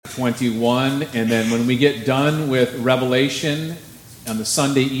21. And then when we get done with Revelation on the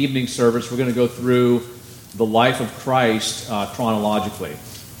Sunday evening service, we're going to go through the life of Christ chronologically,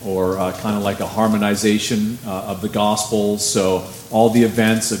 or kind of like a harmonization of the Gospels. So all the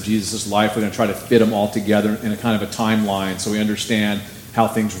events of Jesus' life, we're going to try to fit them all together in a kind of a timeline so we understand how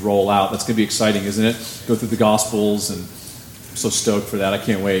things roll out. That's going to be exciting, isn't it? Go through the Gospels, and I'm so stoked for that. I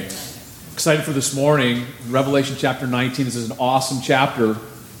can't wait. Excited for this morning. Revelation chapter 19. This is an awesome chapter.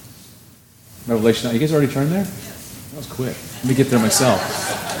 Revelation. You guys already turned there? That was quick. Let me get there myself.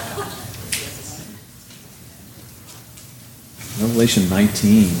 Revelation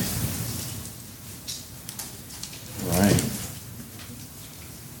 19. All right.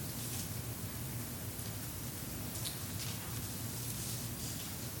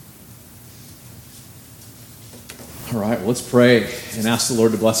 All right, well, let's pray and ask the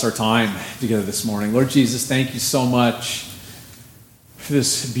Lord to bless our time together this morning. Lord Jesus, thank you so much for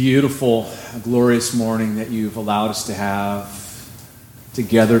this beautiful, glorious morning that you've allowed us to have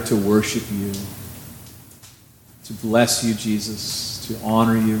together to worship you, to bless you, Jesus, to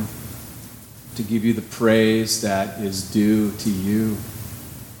honor you, to give you the praise that is due to you.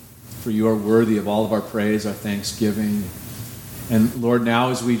 For you are worthy of all of our praise, our thanksgiving. And Lord, now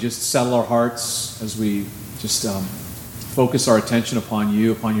as we just settle our hearts, as we just focus our attention upon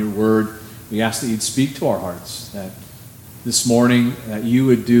you, upon your word, we ask that you'd speak to our hearts, that this morning that you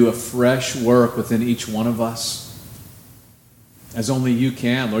would do a fresh work within each one of us, as only you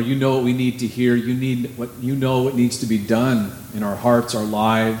can. Lord, you know what we need to hear. You know what needs to be done in our hearts, our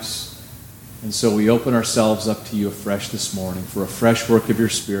lives. And so we open ourselves up to you afresh this morning for a fresh work of your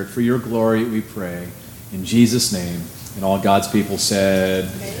Spirit. For your glory, we pray. In Jesus' name. And all God's people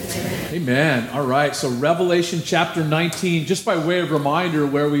said, Amen. Amen. All right, so Revelation chapter 19, just by way of reminder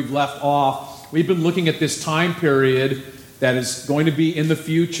where we've left off, we've been looking at this time period that is going to be in the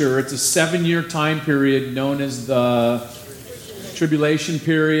future. It's a 7-year time period known as the tribulation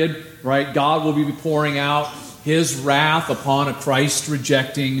period, right? God will be pouring out his wrath upon a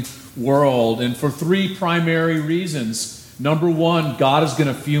Christ-rejecting world, and for 3 primary reasons. Number 1, God is going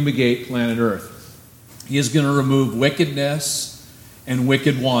to fumigate planet Earth. He is going to remove wickedness and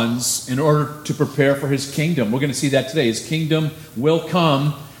wicked ones in order to prepare for his kingdom. We're going to see that today. His kingdom will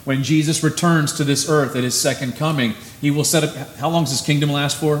come when Jesus returns to this earth at his second coming. He will set up, how long does his kingdom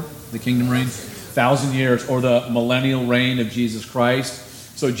last for? The kingdom reign? 1,000 years, or the millennial reign of Jesus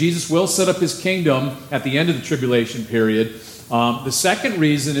Christ. So Jesus will set up his kingdom at the end of the tribulation period. The second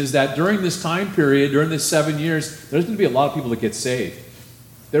reason is that during this time period, during this 7 years, there's going to be a lot of people that get saved.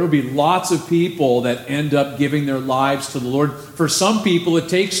 There will be lots of people that end up giving their lives to the Lord. For some people, it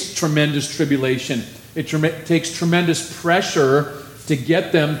takes tremendous tribulation. It takes tremendous pressure to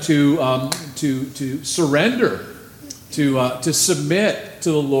get them to surrender, to submit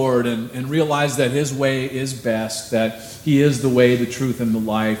to the Lord and realize that his way is best, that he is the way, the truth, and the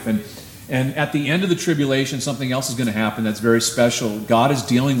life. And at the end of the tribulation, something else is going to happen that's very special. God is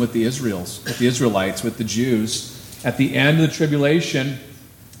dealing with the Israelites, with the Jews. At the end of the tribulation,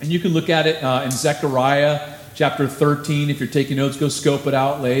 and you can look at it in Zechariah chapter 13. If you're taking notes, go scope it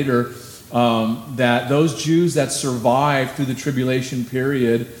out later. That those Jews that survive through the tribulation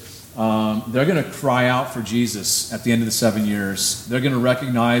period, they're going to cry out for Jesus at the end of the 7 years. They're going to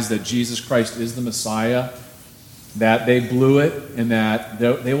recognize that Jesus Christ is the Messiah, that they blew it, and that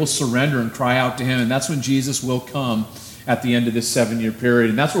they will surrender and cry out to him. And that's when Jesus will come at the end of this 7-year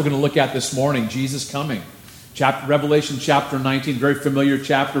period. And that's what we're going to look at this morning, Jesus coming. Revelation chapter 19, very familiar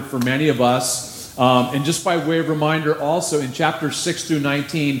chapter for many of us. And just by way of reminder, also in chapters 6 through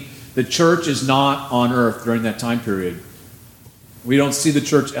 19, the church is not on earth during that time period. We don't see the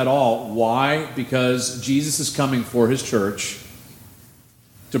church at all. Why? Because Jesus is coming for his church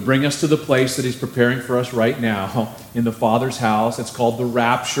to bring us to the place that he's preparing for us right now in the Father's house. It's called the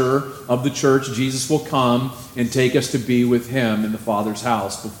rapture of the church. Jesus will come and take us to be with him in the Father's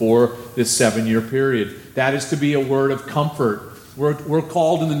house before this 7-year period. That is to be a word of comfort. We're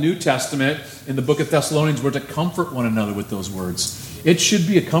called in the New Testament, in the book of Thessalonians, we're to comfort one another with those words. It should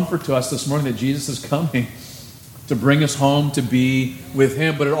be a comfort to us this morning that Jesus is coming to bring us home to be with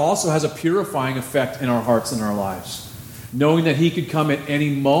him. But it also has a purifying effect in our hearts and our lives. Knowing that he could come at any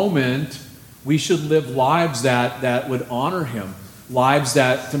moment, we should live lives that would honor him. Lives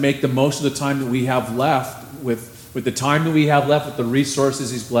that to make the most of the time that we have left, with the time that we have left, with the resources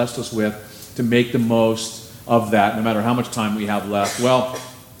he's blessed us with, to make the most of that, no matter how much time we have left. Well,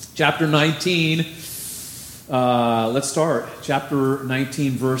 chapter 19, let's start. Chapter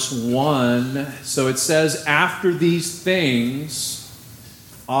 19, verse 1. So it says, "After these things,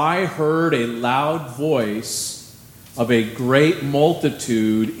 I heard a loud voice of a great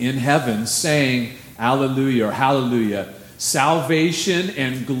multitude in heaven saying, Alleluia, or Hallelujah. Salvation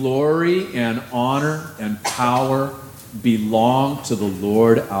and glory and honor and power belong to the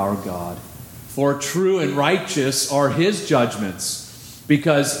Lord our God. For true and righteous are his judgments,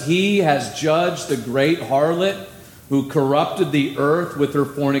 because he has judged the great harlot who corrupted the earth with her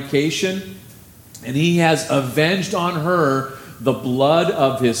fornication, and he has avenged on her the blood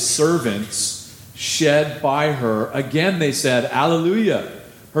of his servants shed by her. Again they said, Alleluia.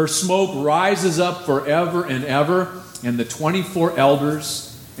 Her smoke rises up forever and ever. And the 24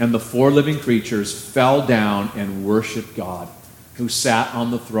 elders and the 4 living creatures fell down and worshiped God, who sat on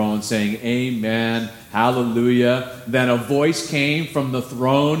the throne, saying, Amen, Hallelujah. Then a voice came from the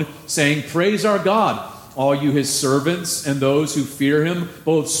throne saying, Praise our God, all you his servants and those who fear him,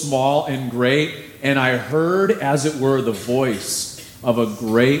 both small and great. And I heard, as it were, the voice of a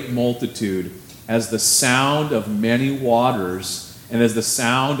great multitude, as the sound of many waters, and as the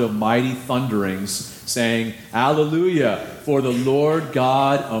sound of mighty thunderings, saying, Alleluia, for the Lord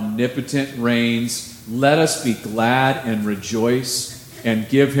God omnipotent reigns. Let us be glad and rejoice and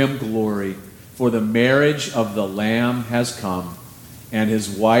give him glory. For the marriage of the Lamb has come, and his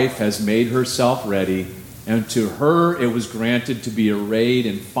wife has made herself ready. And to her it was granted to be arrayed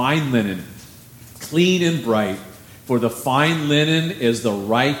in fine linen, clean and bright. For the fine linen is the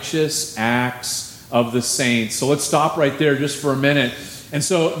righteous acts of the saints. So let's stop right there just for a minute. And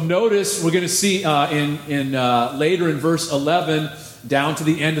so notice we're going to see later in verse 11 down to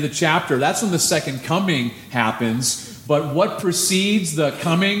the end of the chapter. That's when the second coming happens. But what precedes the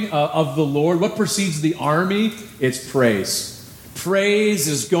coming of the Lord? What precedes the army? It's praise. Praise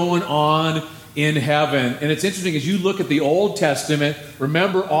is going on in heaven. And it's interesting, as you look at the Old Testament,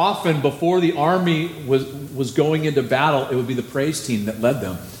 remember often before the army was going into battle, it would be the praise team that led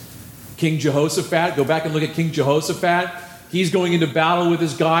them. King Jehoshaphat, go back and look at King Jehoshaphat. He's going into battle with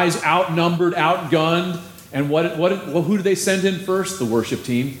his guys, outnumbered, outgunned. And who do they send in first? The worship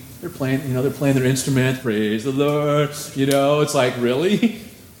team. They're playing their instrument. Praise the Lord. It's like, really? I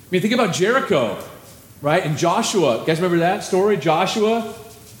mean, think about Jericho, right? And Joshua. You guys remember that story? Did Joshua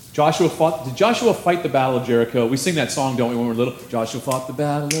fight the battle of Jericho? We sing that song, don't we, when we're little? Joshua fought the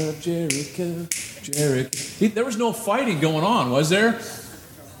battle of Jericho. There was no fighting going on, was there?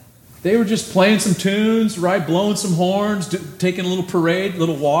 They were just playing some tunes, right? Blowing some horns, taking a little parade,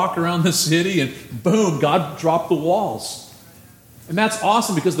 little walk around the city, and boom, God dropped the walls. And that's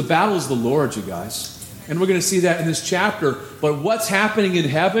awesome because the battle is the Lord's, you guys. And we're going to see that in this chapter. But what's happening in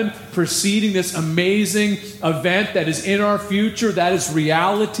heaven, preceding this amazing event that is in our future, that is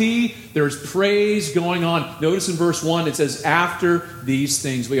reality. There's praise going on. Notice in verse 1, it says, after these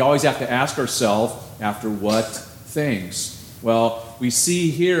things. We always have to ask ourselves, after what things? Well, we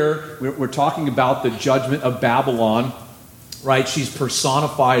see here, we're talking about the judgment of Babylon, right? She's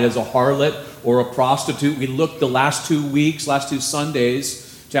personified as a harlot or a prostitute. We looked the last 2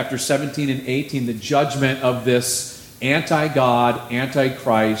 Sundays, chapter 17 and 18, the judgment of this anti-God,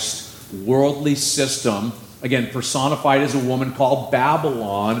 anti-Christ, worldly system, again, personified as a woman called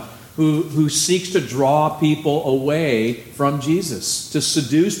Babylon, who seeks to draw people away from Jesus, to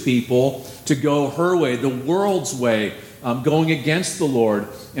seduce people to go her way, the world's way, going against the Lord.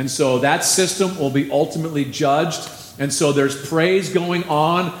 And so that system will be ultimately judged. And so there's praise going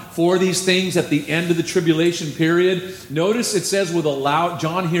on for these things at the end of the tribulation period. Notice it says with a loud,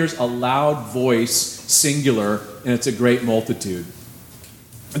 John hears a loud voice, singular, and it's a great multitude.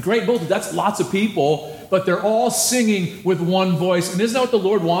 A great multitude, that's lots of people, but they're all singing with one voice. And isn't that what the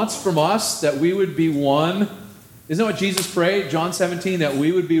Lord wants from us? That we would be one? Isn't that what Jesus prayed? John 17, that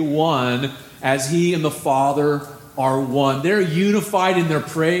we would be one as he and the Father are one. They're unified in their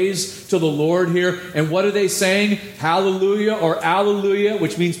praise to the Lord here. And what are they saying? Hallelujah or Alleluia,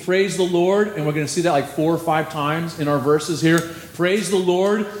 which means praise the Lord. And we're going to see that like 4 or 5 times in our verses here. Praise the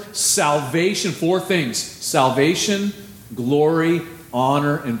Lord. Salvation, 4 things. Salvation, glory,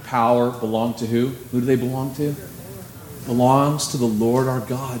 honor, and power belong to who? Who do they belong to? Belongs to the Lord our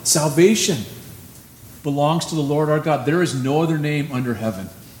God. Salvation belongs to the Lord our God. There is no other name under heaven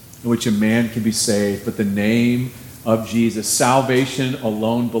in which a man can be saved but the name of Jesus. Salvation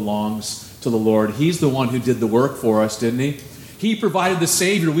alone belongs to the Lord. He's the one who did the work for us, didn't he? He provided the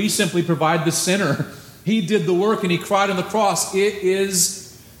Savior. We simply provide the sinner. He did the work and he cried on the cross, it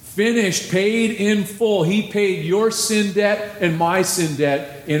is finished, paid in full. He paid your sin debt and my sin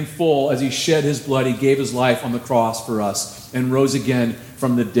debt in full as he shed his blood. He gave his life on the cross for us and rose again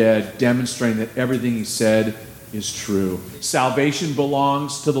from the dead, demonstrating that everything he said is true. Salvation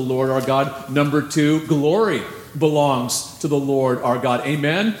belongs to the Lord our God. Number 2, glory belongs to the Lord our God.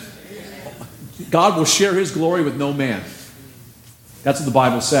 Amen? God will share his glory with no man. That's what the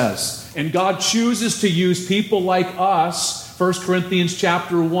Bible says. And God chooses to use people like us, 1 Corinthians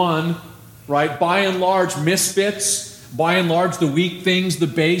chapter 1, right? By and large, misfits. By and large, the weak things, the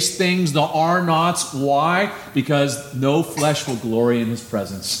base things, the are-nots. Why? Because no flesh will glory in his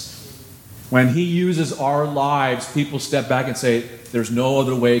presence. When he uses our lives, people step back and say, there's no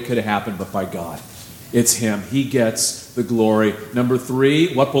other way it could have happened but by God. It's him. He gets the glory. Number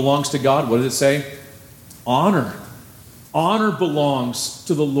 3, what belongs to God? What does it say? Honor. Honor belongs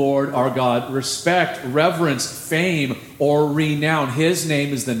to the Lord our God. Respect, reverence, fame, or renown. His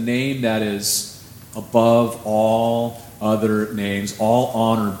name is the name that is above all other names. All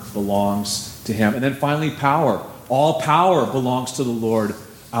honor belongs to him. And then finally, power. All power belongs to the Lord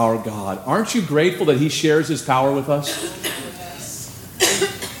our God. Aren't you grateful that he shares his power with us?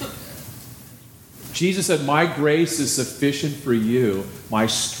 Jesus said, my grace is sufficient for you. My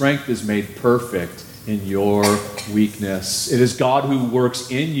strength is made perfect in your weakness. It is God who works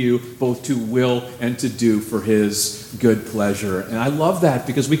in you both to will and to do for his good pleasure. And I love that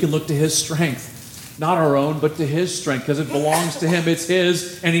because we can look to his strength. Not our own, but to his strength, because it belongs to him. It's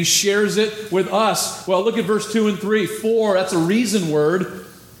his, and he shares it with us. Well, look at verse 2 and 3. 4, that's a reason word.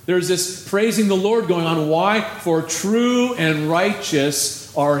 There's this praising the Lord going on. Why? For true and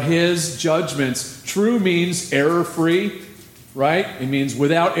righteous are his judgments. True means error-free, right? It means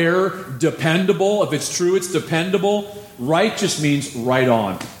without error, dependable. If it's true, it's dependable. Righteous means right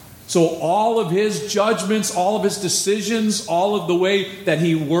on. So all of his judgments, all of his decisions, all of the way that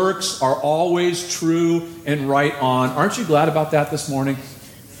he works are always true and right on. Aren't you glad about that this morning?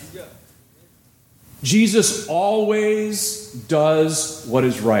 Jesus always does what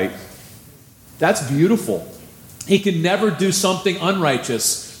is right. That's beautiful. He can never do something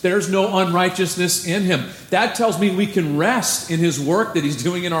unrighteous. There's no unrighteousness in him. That tells me we can rest in his work that he's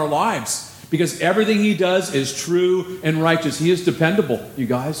doing in our lives, because everything he does is true and righteous. He is dependable, you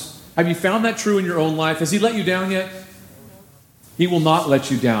guys. Have you found that true in your own life? Has he let you down yet? He will not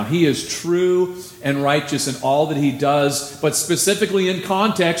let you down. He is true and righteous in all that he does. But specifically in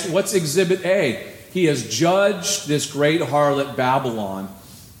context, what's Exhibit A? He has judged this great harlot Babylon.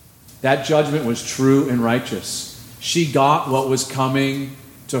 That judgment was true and righteous. She got what was coming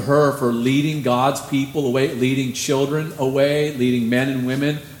to her for leading God's people away, leading children away, leading men and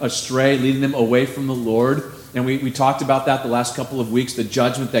women astray, leading them away from the Lord. And we talked about that the last couple of weeks, the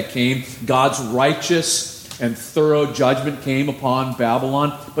judgment that came. God's righteous and thorough judgment came upon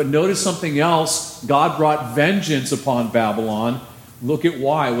Babylon. But notice something else. God brought vengeance upon Babylon. Look at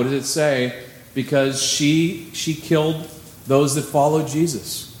why. What does it say? Because she killed those that followed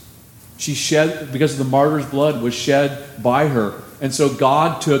Jesus. She shed, because the martyr's blood was shed by her. And so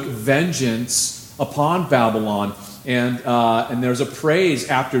God took vengeance upon Babylon. And there's a praise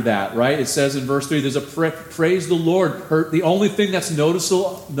after that, right? It says in verse 3, there's a praise the Lord. The only thing that's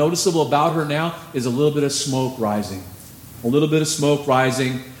noticeable about her now is a little bit of smoke rising. A little bit of smoke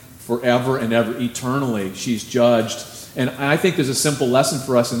rising forever and ever, eternally. She's judged. And I think there's a simple lesson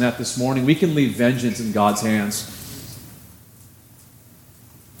for us in that this morning. We can leave vengeance in God's hands.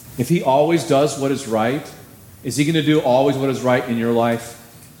 If he always does what is right, is he going to do always what is right in your life?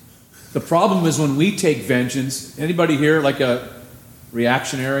 The problem is when we take vengeance. Anybody here like a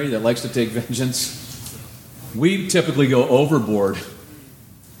reactionary that likes to take vengeance? We typically go overboard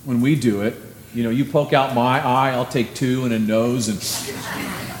when we do it. You know, you poke out my eye, I'll take two and a nose.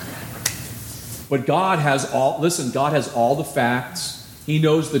 But God has all the facts. He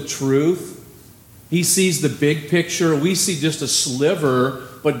knows the truth. He sees the big picture. We see just a sliver,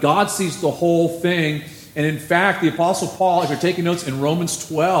 but God sees the whole thing. And in fact, the Apostle Paul, if you're taking notes, in Romans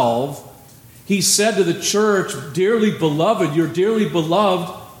 12, he said to the church, dearly beloved, you're dearly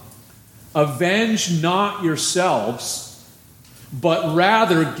beloved, avenge not yourselves, but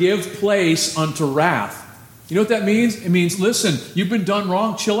rather give place unto wrath. You know what that means? It means, listen, you've been done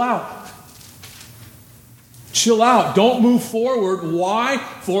wrong, chill out. Chill out. Don't move forward. Why?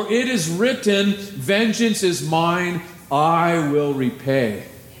 For it is written, vengeance is mine, I will repay, Amen,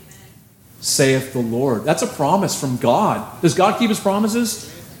 saith the Lord. That's a promise from God. Does God keep his promises?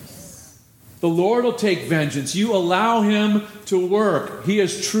 The Lord will take vengeance. You allow him to work. He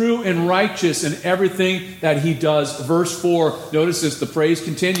is true and righteous in everything that he does. Verse 4, notice this, the praise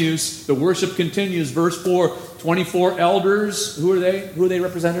continues, the worship continues. Verse 4, 24 elders. Who are they? Who are they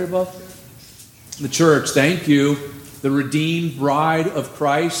representative of? The church. Thank you. The redeemed bride of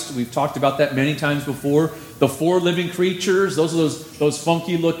Christ. We've talked about that many times before. The four living creatures. Those are those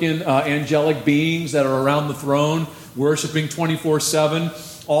funky looking angelic beings that are around the throne, worshiping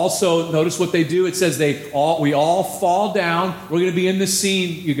 24/7. Also, notice what they do. It says we all fall down. We're going to be in this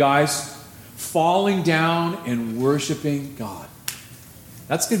scene, you guys. falling down and worshiping God.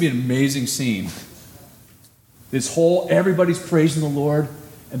 That's going to be an amazing scene. Everybody's praising the Lord,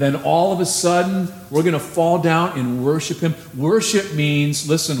 and then all of a sudden, we're going to fall down and worship Him. Worship means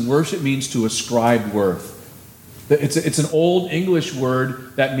to ascribe worth. It's an old English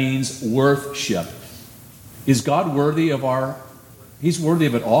word that means worthship. Is God worthy of He's worthy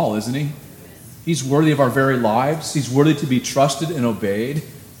of it all, isn't He? He's worthy of our very lives. He's worthy to be trusted and obeyed.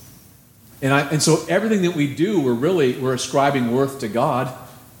 And so everything that we do, we're ascribing worth to God.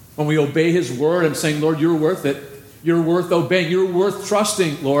 When we obey His word, I'm saying, Lord, you're worth it. You're worth obeying. You're worth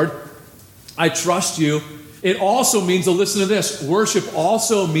trusting, Lord. I trust you. It also means, listen to this, worship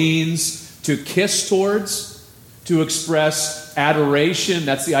also means to kiss towards, to express adoration.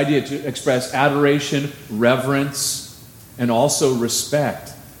 That's the idea, to express adoration, reverence, and also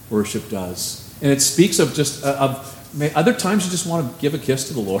respect. Worship does. And it speaks of other times you just want to give a kiss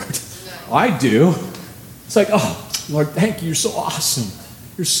to the Lord. I do. It's like, oh, Lord, thank you. You're so awesome.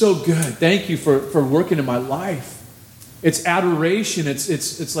 You're so good. Thank you for working in my life. It's adoration.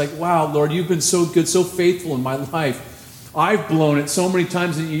 It's like, wow, Lord, you've been so good, so faithful in my life. I've blown it so many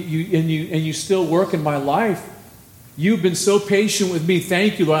times, and you still work in my life. You've been so patient with me.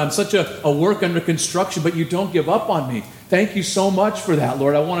 Thank you, Lord. I'm such a work under construction, but you don't give up on me. Thank you so much for that,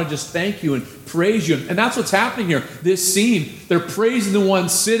 Lord. I want to just thank you and praise you. And that's what's happening here. This scene, they're praising the one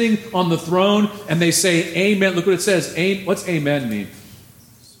sitting on the throne, and they say, amen. Look what it says. What's amen mean?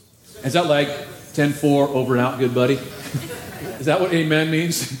 Is that like 10-4, over and out, good buddy? Is that what amen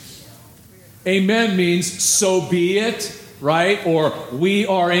means? Amen means so be it, right? Or we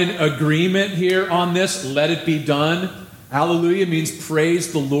are in agreement here on this. Let it be done. Hallelujah means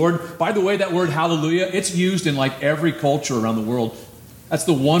praise the Lord. By the way, that word hallelujah, it's used in like every culture around the world. That's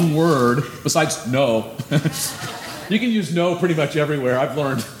the one word besides no. You can use no pretty much everywhere, I've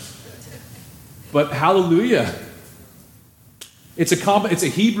learned. But hallelujah, it's a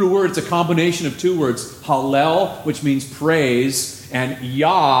Hebrew word. It's a combination of two words. Hallel, which means praise, and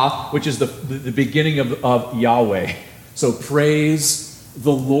Yah, which is the beginning of Yahweh. So praise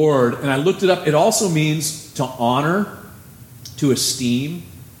the Lord. And I looked it up. It also means to honor, to esteem,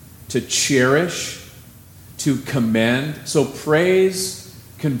 to cherish, to commend. So praise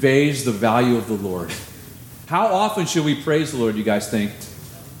conveys the value of the Lord. How often should we praise the Lord, you guys think?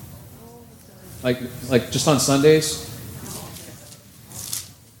 Like just on Sundays?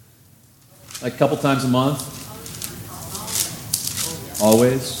 Like a couple times a month?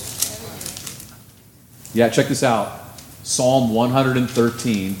 Always? Yeah, check this out. Psalm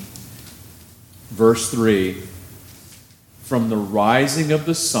 113, verse 3. From the rising of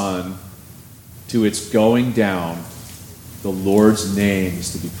the sun to its going down, the Lord's name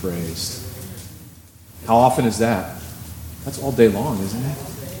is to be praised. How often is that? That's all day long, isn't it?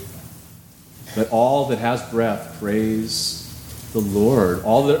 But all that has breath, praise the Lord.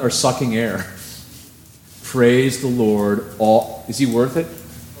 All that are sucking air, praise the Lord. Is He worth it?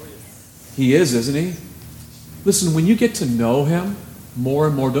 He is, isn't He? Listen, when you get to know Him more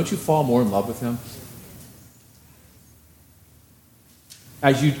and more, don't you fall more in love with Him?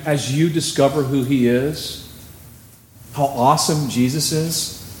 As you discover who He is, how awesome Jesus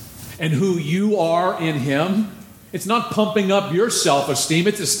is, and who you are in Him, it's not pumping up your self-esteem,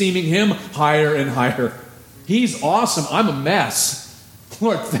 it's esteeming Him higher and higher. He's awesome. I'm a mess.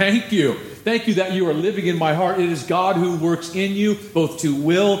 Lord, thank you. Thank you that you are living in my heart. It is God who works in you, both to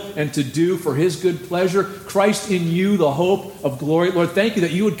will and to do for His good pleasure. Christ in you, the hope of glory. Lord, thank you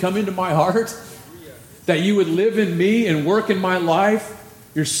that you would come into my heart, that you would live in me and work in my life.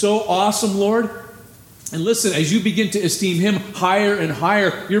 You're so awesome, Lord. And listen, as you begin to esteem Him higher and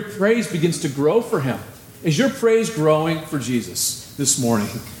higher, your praise begins to grow for Him. Is your praise growing for Jesus this morning?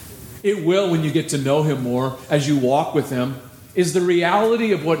 It will when you get to know Him more, as you walk with Him. Is the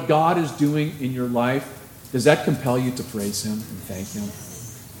reality of what God is doing in your life, does that compel you to praise Him and thank Him?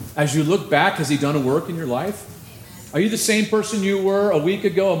 As you look back, has He done a work in your life? Are you the same person you were a week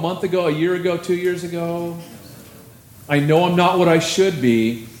ago, a month ago, a year ago, 2 years ago? I know I'm not what I should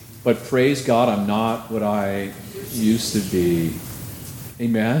be, but praise God, I'm not what I used to be.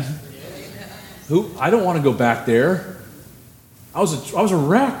 Amen? I don't want to go back there. I was a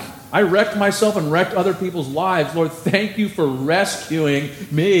wreck. I wrecked myself and wrecked other people's lives. Lord, thank you for rescuing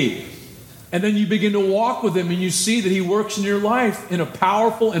me. And then you begin to walk with Him and you see that He works in your life in a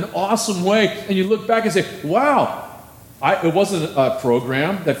powerful and awesome way. And you look back and say, wow, it wasn't a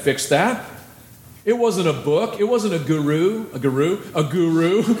program that fixed that. It wasn't a book. It wasn't a guru.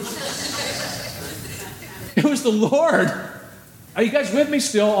 It was the Lord. Are you guys with me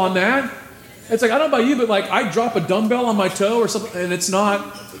still on that? It's like, I don't know about you, but like I drop a dumbbell on my toe or something, and it's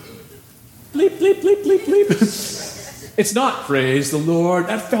not bleep, bleep, bleep, bleep, bleep. It's not, praise the Lord.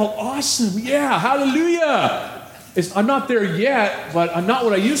 That felt awesome. Yeah, hallelujah. I'm not there yet, but I'm not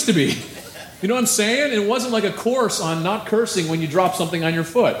what I used to be. You know what I'm saying? It wasn't like a course on not cursing when you drop something on your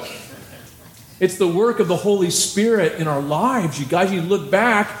foot. It's the work of the Holy Spirit in our lives. You guys, you look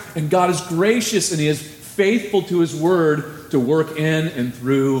back, and God is gracious, and He is faithful to His word to work in and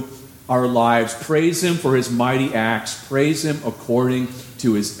through our lives. Praise Him for His mighty acts. Praise Him according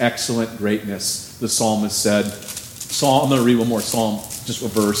to His excellent greatness, the psalmist said. I'm going to read one more psalm, just a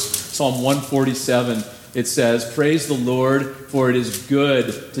verse. Psalm 147, it says, praise the Lord, for it is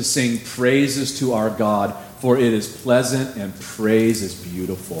good to sing praises to our God, for it is pleasant and praise is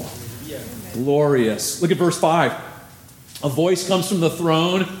beautiful. Yeah. Glorious. Look at verse 5. A voice comes from the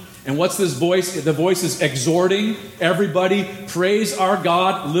throne, and what's this voice? The voice is exhorting everybody, praise our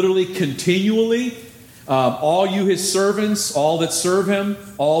God, literally continually. All you His servants, all that serve Him,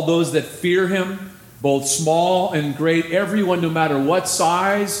 all those that fear Him, both small and great, everyone, no matter what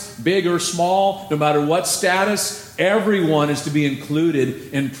size, big or small, no matter what status, everyone is to be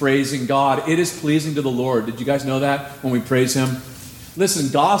included in praising God. It is pleasing to the Lord. Did you guys know that when we praise Him?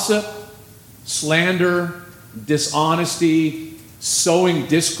 Listen, gossip, slander, dishonesty, sowing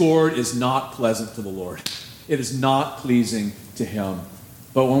discord is not pleasant to the Lord. It is not pleasing to Him.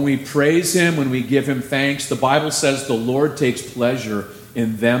 But when we praise Him, when we give Him thanks, the Bible says the Lord takes pleasure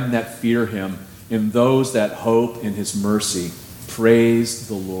in them that fear Him, in those that hope in His mercy. Praise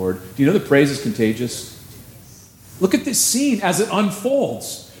the Lord. Do you know that praise is contagious? Look at this scene as it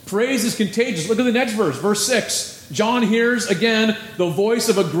unfolds. Praise is contagious. Look at the next verse, verse 6. John hears again the voice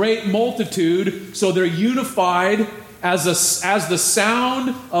of a great multitude, so they're unified as the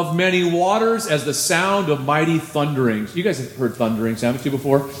sound of many waters, as the sound of mighty thunderings. You guys have heard thunderings, haven't you,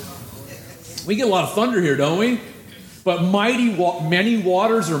 before? We get a lot of thunder here, don't we? But many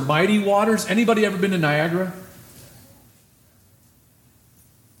waters or mighty waters. Anybody ever been to Niagara?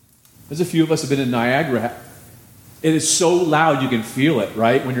 There's a few of us have been in Niagara. It is so loud you can feel it,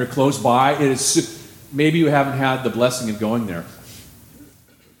 right? When you're close by, it is. Maybe you haven't had the blessing of going there,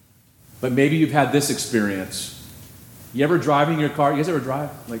 but maybe you've had this experience. You ever driving your car? You guys ever drive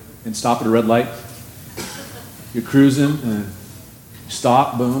and stop at a red light? You're cruising and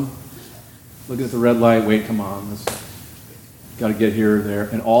stop, boom. Looking at the red light. Wait, come on. Got to get here or there.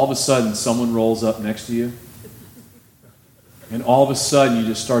 And all of a sudden, someone rolls up next to you. And all of a sudden, you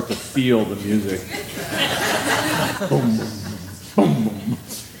just start to feel the music. Boom, boom, boom.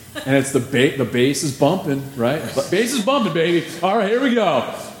 And it's the bass is bumping, right? Bass is bumping, baby. All right, here we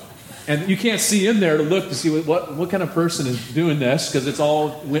go. And you can't see in there to look to see what kind of person is doing this, because it's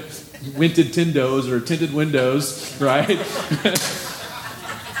all tinted windows, right?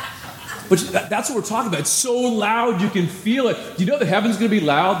 But that's what we're talking about. It's so loud you can feel it. Do you know the heaven's going to be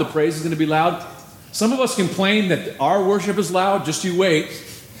loud? The praise is going to be loud? Some of us complain that our worship is loud. Just you wait.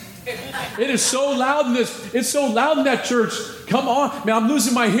 It is so loud in this. It's so loud in that church. Come on. Man, I'm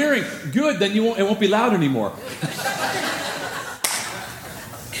losing my hearing. Good, then it won't be loud anymore.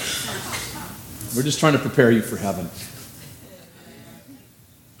 We're just trying to prepare you for heaven.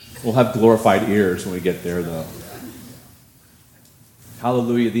 We'll have glorified ears when we get there, though.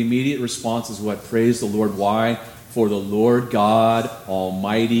 Hallelujah. The immediate response is what? Praise the Lord. Why? For the Lord God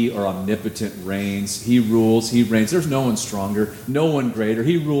Almighty or omnipotent reigns. He rules. He reigns. There's no one stronger. No one greater.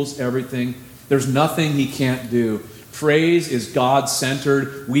 He rules everything. There's nothing He can't do. Praise is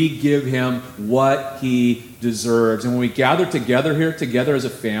God-centered. We give Him what He deserves. And when we gather together as a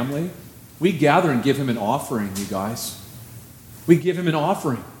family, we gather and give Him an offering, you guys. We give Him an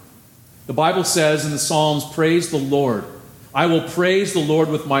offering. The Bible says in the Psalms, praise the Lord. I will praise the Lord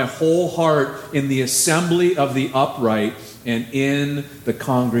with my whole heart in the assembly of the upright and in the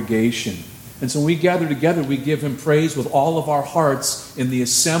congregation. And so when we gather together, we give Him praise with all of our hearts in the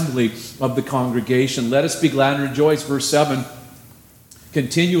assembly of the congregation. Let us be glad and rejoice. Verse 7,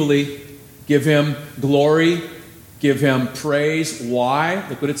 continually give Him glory, give Him praise. Why?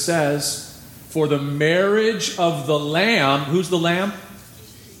 Look what it says. For the marriage of the Lamb. Who's the Lamb?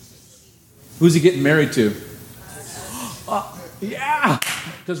 Who's He getting married to? Yeah,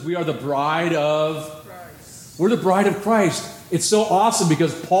 because we are the bride of Christ. We're the bride of Christ. It's so awesome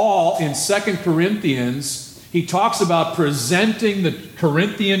because Paul in 2 Corinthians, he talks about presenting the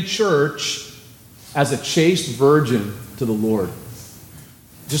Corinthian church as a chaste virgin to the Lord.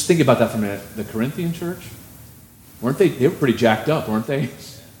 Just think about that for a minute. The Corinthian church, they were pretty jacked up, weren't they?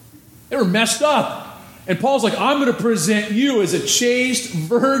 They were messed up. And Paul's like, I'm going to present you as a chaste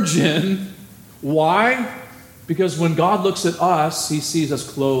virgin. Why? Because when God looks at us, He sees us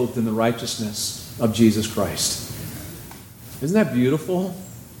clothed in the righteousness of Jesus Christ. Isn't that beautiful?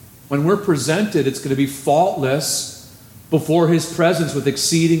 When we're presented, it's going to be faultless before his presence with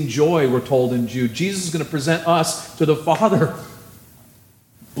exceeding joy, we're told in Jude. Jesus is going to present us to the Father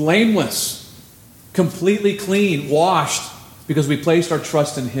blameless, completely clean, washed, because we placed our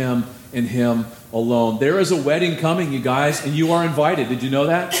trust in him alone. There is a wedding coming, you guys, and you are invited. Did you know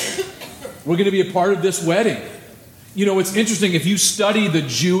that? We're going to be a part of this wedding. You know, it's interesting. If you study the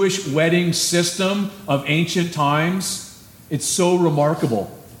Jewish wedding system of ancient times, it's so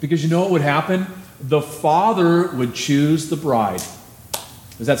remarkable. Because you know what would happen? The father would choose the bride.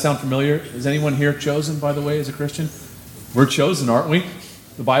 Does that sound familiar? Is anyone here chosen, by the way, as a Christian? We're chosen, aren't we?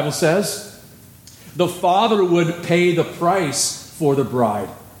 The Bible says. The father would pay the price for the bride.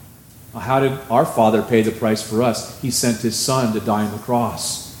 How did our Father pay the price for us? He sent his Son to die on the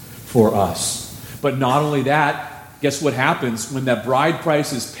cross for us. But not only that, guess what happens? When that bride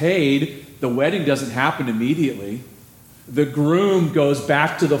price is paid, the wedding doesn't happen immediately. The groom goes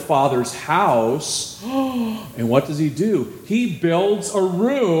back to the Father's house. And what does he do? He builds a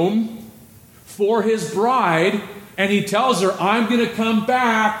room for his bride, and he tells her, I'm going to come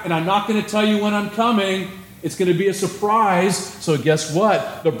back, and I'm not going to tell you when I'm coming. It's going to be a surprise. So guess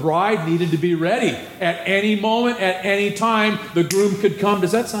what? The bride needed to be ready. At any moment, at any time, the groom could come.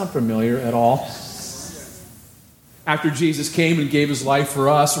 Does that sound familiar at all? After Jesus came and gave his life for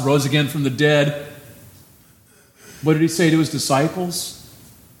us, rose again from the dead, what did he say to his disciples?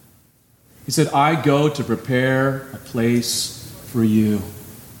 He said, I go to prepare a place for you.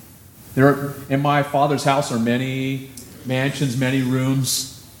 In my Father's house are many mansions, many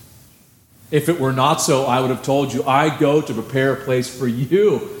rooms. If it were not so, I would have told you, I go to prepare a place for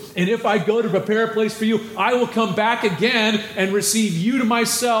you. And if I go to prepare a place for you, I will come back again and receive you to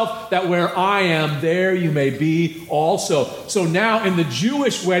myself, that where I am, there you may be also. So now in the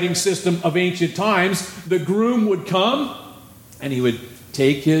Jewish wedding system of ancient times, the groom would come and he would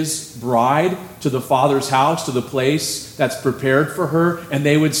take his bride to the Father's house, to the place that's prepared for her, and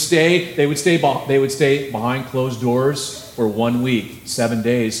they would stay behind closed doors for 1 week, 7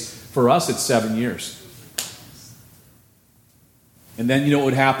 days. For us, it's 7 years. And then you know what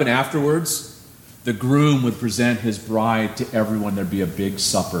would happen afterwards? The groom would present his bride to everyone. There'd be a big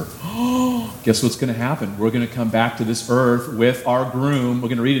supper. Guess what's going to happen? We're going to come back to this earth with our groom. We're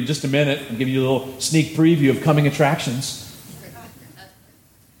going to read it in just a minute and give you a little sneak preview of coming attractions.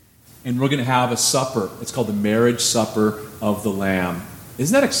 And we're going to have a supper. It's called the marriage supper of the Lamb.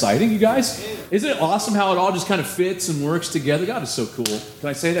 Isn't that exciting, you guys? Isn't it awesome how it all just kind of fits and works together? God is so cool. Can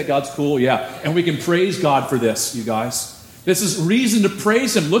I say that? God's cool? Yeah. And we can praise God for this, you guys. This is reason to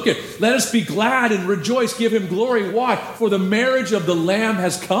praise him. Look let us be glad and rejoice. Give him glory. Why? For the marriage of the Lamb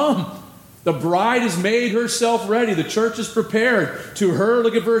has come. The bride has made herself ready. The church is prepared. To her,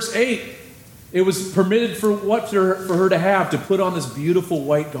 look at verse 8. It was permitted for her to have, to put on this beautiful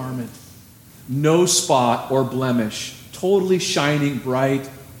white garment. No spot or blemish. Totally shining bright.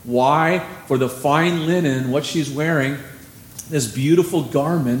 Why? For the fine linen, what she's wearing, this beautiful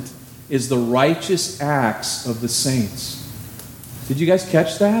garment, is the righteous acts of the saints. Did you guys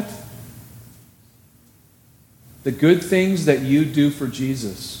catch that? The good things that you do for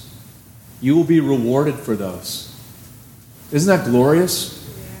Jesus, you will be rewarded for those. Isn't that glorious?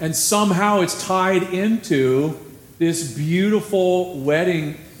 Yeah. And somehow it's tied into this beautiful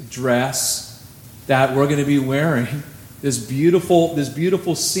wedding dress that we're going to be wearing. This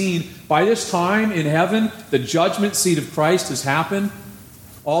beautiful scene. By this time in heaven, the judgment seat of Christ has happened.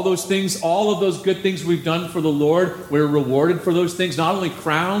 All those things, all of those good things we've done for the Lord, we're rewarded for those things. Not only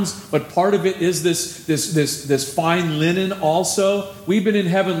crowns, but part of it is this fine linen also. We've been in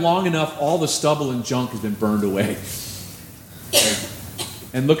heaven long enough, all the stubble and junk has been burned away.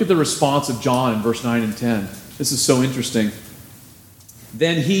 And look at the response of John in verse 9 and 10. This is so interesting.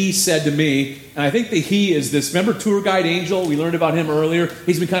 Then he said to me, and I think the he is this, remember tour guide Angel? We learned about him earlier.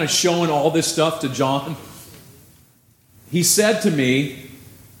 He's been kind of showing all this stuff to John. He said to me,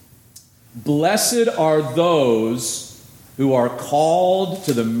 blessed are those who are called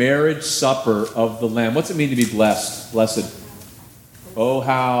to the marriage supper of the Lamb. What's it mean to be blessed? Blessed. Oh,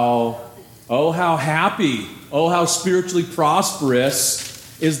 how happy. Oh, how spiritually prosperous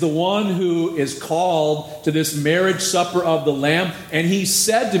is the one who is called to this marriage supper of the Lamb. And he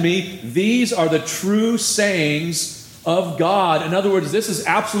said to me, these are the true sayings of God. In other words, this is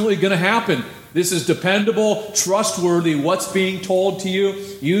absolutely going to happen. This is dependable, trustworthy, what's being told to you.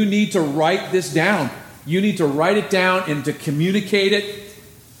 You need to write this down. You need to write it down and to communicate it.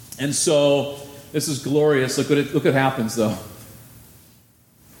 And so, this is glorious. Look what happens, though.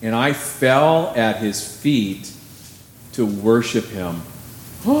 And I fell at his feet to worship him.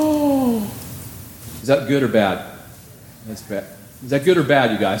 Oh, is that good or bad? That's bad. Is that good or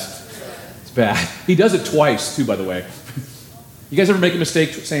bad, you guys? It's bad. He does it twice, too, by the way. You guys ever make a mistake,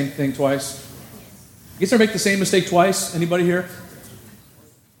 same thing twice? You guys ever make the same mistake twice? Anybody here?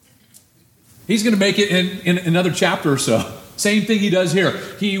 He's going to make it in another chapter or so. Same thing he does here.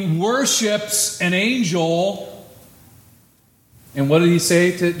 He worships an angel. And what did he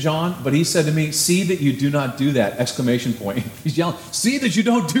say to John? But he said to me, see that you do not do that! Exclamation point. He's yelling, see that you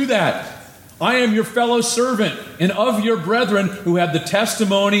don't do that. I am your fellow servant and of your brethren who have the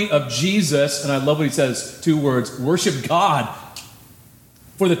testimony of Jesus. And I love what he says, 2 words, worship God.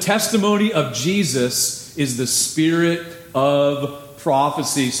 For the testimony of Jesus is the spirit of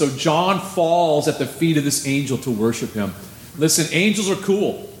prophecy. So John falls at the feet of this angel to worship him. Listen, angels are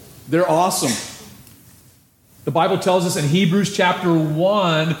cool. They're awesome. The Bible tells us in Hebrews chapter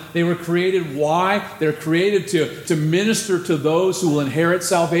 1, they were created. Why? They're created to minister to those who will inherit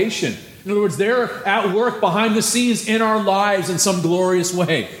salvation. In other words, they're at work behind the scenes in our lives in some glorious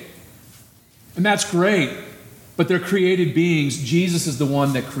way. And that's great. But they're created beings. Jesus is the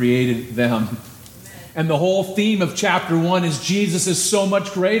one that created them. And the whole theme of chapter 1 is Jesus is so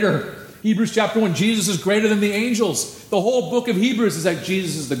much greater. Hebrews chapter 1, Jesus is greater than the angels. The whole book of Hebrews is that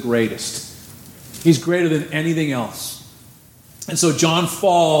Jesus is the greatest. He's greater than anything else. And so John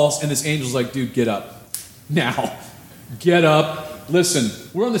falls, and this angel's like, dude, get up. Now, get up. Listen,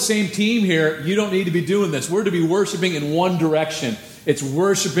 we're on the same team here. You don't need to be doing this. We're to be worshiping in one direction. It's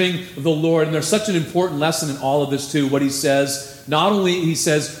worshiping the Lord. And there's such an important lesson in all of this too. What he says, not only he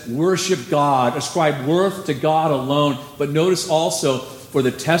says, worship God, ascribe worth to God alone, but notice also, for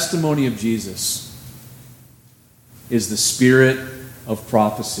the testimony of Jesus is the spirit of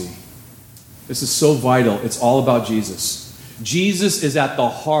prophecy. This is so vital. It's all about Jesus. Jesus is at the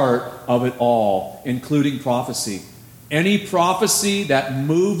heart of it all, including prophecy. Any prophecy that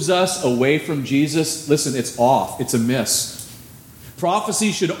moves us away from Jesus, listen, it's off. It's a miss.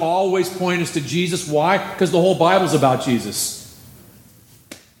 Prophecy should always point us to Jesus. Why? Because the whole Bible's about Jesus.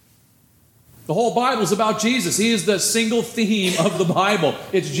 The whole Bible's about Jesus. He is the single theme of the Bible.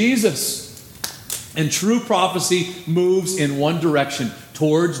 It's Jesus. And true prophecy moves in one direction,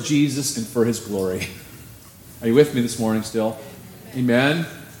 towards Jesus and for his glory. Are you with me this morning still? Amen?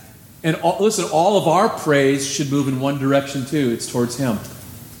 And listen, all of our praise should move in one direction too. It's towards him.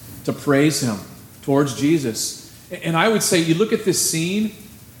 To praise him. Towards Jesus. And I would say, you look at this scene,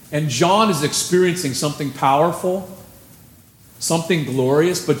 and John is experiencing something powerful, something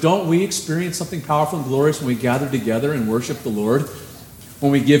glorious, but don't we experience something powerful and glorious when we gather together and worship the Lord?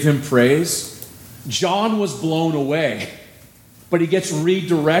 When we give him praise? John was blown away, but he gets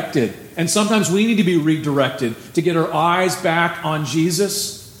redirected. And sometimes we need to be redirected to get our eyes back on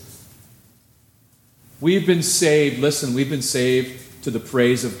Jesus. We've been saved, listen, we've been saved to the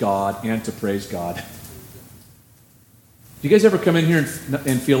praise of God and to praise God. Do you guys ever come in here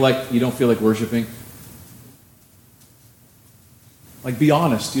and feel like you don't feel like worshiping? Like, be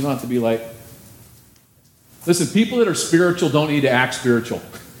honest. You don't have to be like... Listen, people that are spiritual don't need to act spiritual.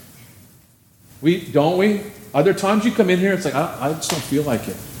 Don't we? Are there times you come in here, it's like, I just don't feel like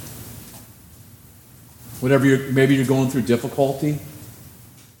it. Maybe you're going through difficulty.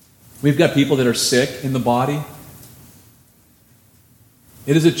 We've got people that are sick in the body.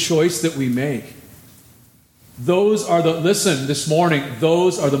 It is a choice that we make. Listen, this morning,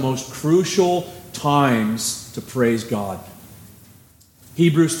 those are the most crucial times to praise God.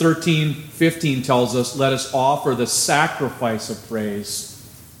 Hebrews 13:15 tells us, let us offer the sacrifice of praise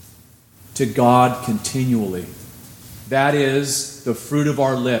to God continually. That is the fruit of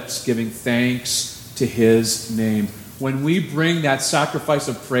our lips, giving thanks to his name. When we bring that sacrifice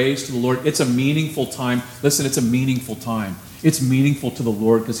of praise to the Lord, it's a meaningful time. Listen, it's a meaningful time. It's meaningful to the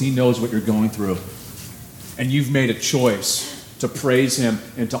Lord because he knows what you're going through. And you've made a choice to praise him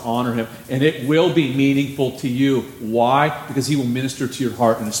and to honor him. And it will be meaningful to you. Why? Because he will minister to your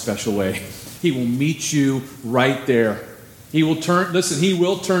heart in a special way. He will meet you right there. He will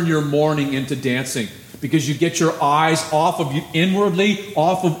turn your mourning into dancing because you get your eyes off of you inwardly,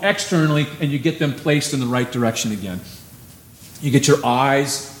 off of externally, and you get them placed in the right direction again. You get your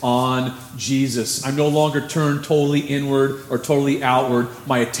eyes on Jesus. I'm no longer turned totally inward or totally outward.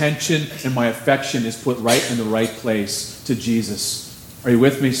 My attention and my affection is put right in the right place to Jesus. Are you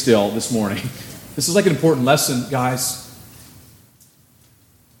with me still this morning? This is like an important lesson, guys.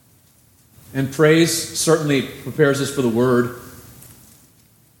 And praise certainly prepares us for the word.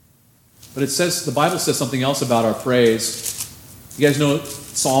 But the Bible says something else about our praise. You guys know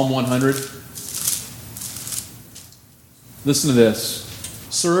Psalm 100? Listen to this.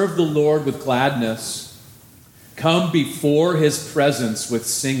 Serve the Lord with gladness. Come before his presence with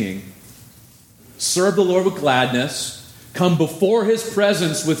singing. Serve the Lord with gladness. Come before his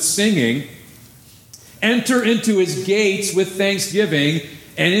presence with singing. Enter into his gates with thanksgiving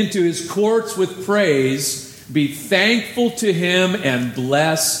and into his courts with praise. Be thankful to him and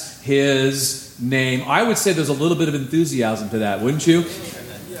bless his name. I would say there's a little bit of enthusiasm to that, wouldn't you?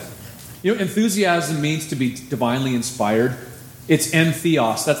 You know, enthusiasm means to be divinely inspired. It's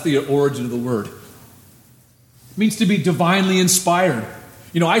entheos. That's the origin of the word. It means to be divinely inspired.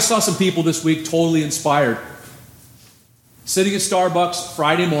 You know, I saw some people this week totally inspired. Sitting at Starbucks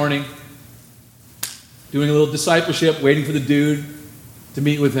Friday morning, doing a little discipleship, waiting for the dude to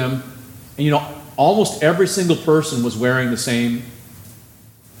meet with him. And you know, almost every single person was wearing the same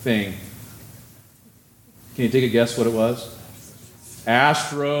thing. Can you take a guess what it was?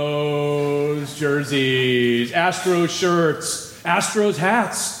 Astros jerseys, Astros shirts, Astros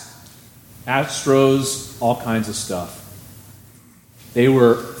hats, Astros all kinds of stuff. They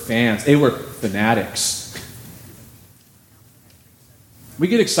were fans. They were fanatics. We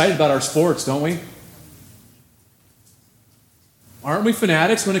get excited about our sports, don't we? Aren't we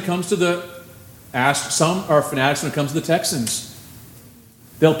fanatics when it comes to some are fanatics when it comes to the Texans.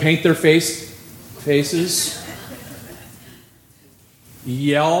 They'll paint their faces,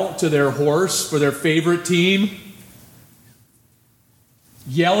 yell to their horse for their favorite team,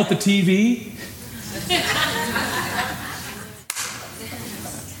 yell at the TV.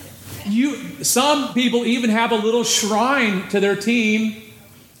 Some people even have a little shrine to their team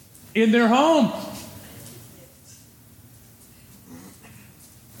in their home.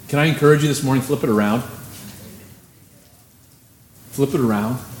 Can I encourage you this morning? Flip it around. Flip it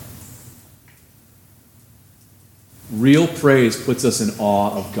around. Real praise puts us in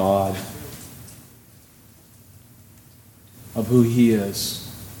awe of God, of who He is.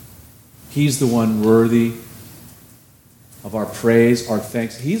 He's the one worthy of our praise, our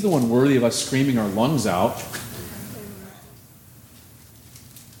thanks. He's the one worthy of us screaming our lungs out.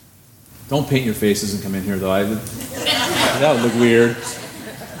 Don't paint your faces and come in here, though. That would look weird.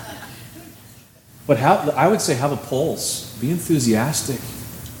 But I would say have a pulse. Be enthusiastic.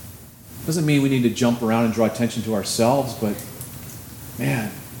 Doesn't mean we need to jump around and draw attention to ourselves, but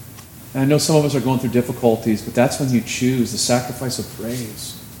man, and I know some of us are going through difficulties, but that's when you choose the sacrifice of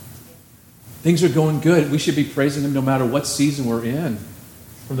praise. Things are going good. We should be praising Him no matter what season we're in.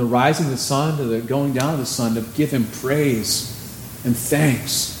 From the rising of the sun to the going down of the sun, to give Him praise and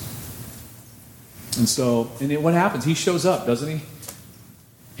thanks. And so, and what happens? He shows up, doesn't He?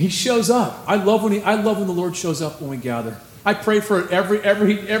 He shows up. I love when the Lord shows up when we gather. I pray for it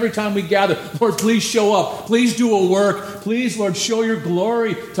every time we gather. Lord, please show up. Please do a work. Please, Lord, show your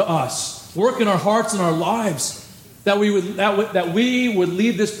glory to us. Work in our hearts and our lives. That we would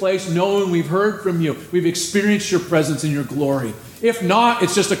leave this place knowing we've heard from you. We've experienced your presence and your glory. If not,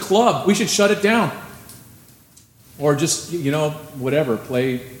 it's just a club. We should shut it down. Or just, whatever,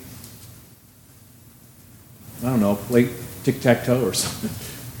 play tic-tac-toe or something.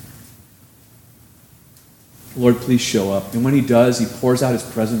 Lord, please show up. And when He does, He pours out His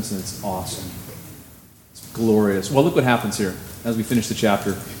presence, and it's awesome. It's glorious. Well, look what happens here as we finish the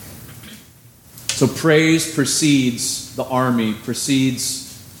chapter. So praise precedes the army,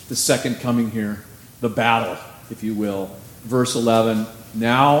 precedes the second coming here, the battle, if you will. Verse 11,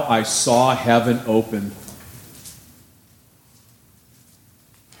 now I saw heaven open,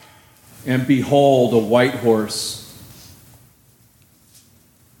 and behold, a white horse.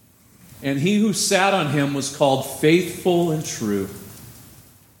 And he who sat on him was called Faithful and True.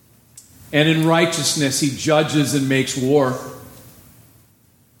 And in righteousness he judges and makes war.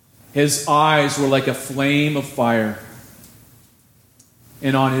 His eyes were like a flame of fire,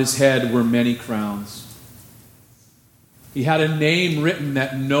 and on his head were many crowns. He had a name written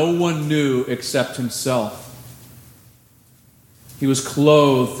that no one knew except himself. He was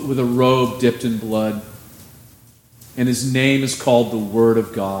clothed with a robe dipped in blood, and his name is called the Word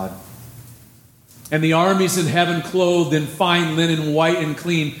of God. And the armies in heaven, clothed in fine linen, white and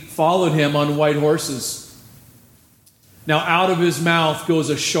clean, followed him on white horses. Now out of his mouth goes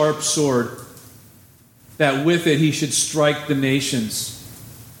a sharp sword, that with it he should strike the nations.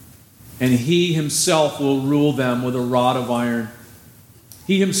 And he himself will rule them with a rod of iron.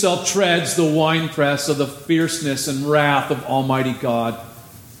 He himself treads the winepress of the fierceness and wrath of Almighty God.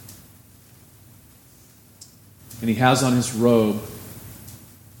 And he has on his robe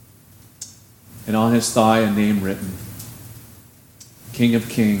and on his thigh a name written, King of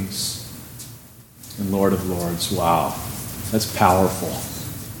Kings and Lord of Lords. Wow, that's powerful.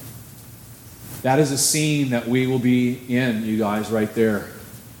 That is a scene that we will be in, you guys, right there.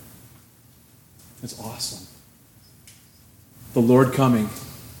 That's awesome. The Lord coming,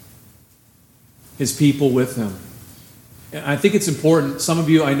 His people with Him. And I think it's important. Some of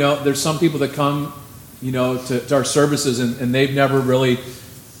you, I know, there's some people that come, to our services and they've never really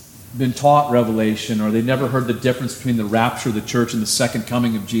been taught Revelation, or they've never heard the difference between the rapture of the church and the second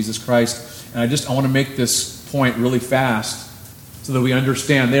coming of Jesus Christ. And I want to make this point really fast so that we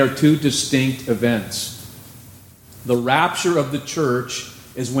understand they are two distinct events. The rapture of the church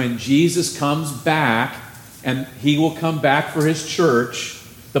is when Jesus comes back, and he will come back for his church.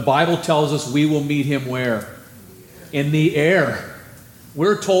 The Bible tells us we will meet him where? In the air.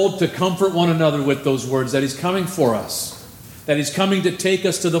 We're told to comfort one another with those words, that he's coming for us, that he's coming to take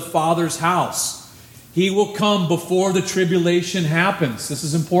us to the Father's house. He will come before the tribulation happens. This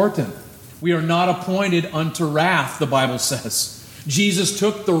is important. We are not appointed unto wrath, the Bible says. Jesus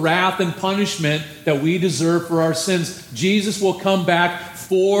took the wrath and punishment that we deserve for our sins. Jesus will come back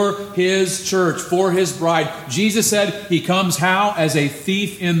for his church, for his bride. Jesus said he comes how? As a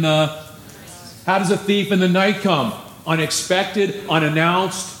thief in the... How does a thief in the night come? Unexpected,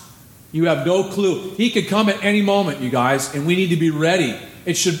 unannounced. You have no clue. He could come at any moment, you guys, and we need to be ready.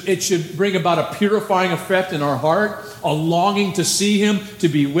 It should bring about a purifying effect in our heart, a longing to see him, to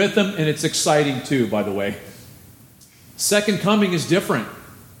be with him, and it's exciting too, by the way. Second coming is different.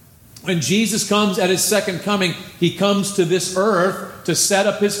 When Jesus comes at his second coming, he comes to this earth to set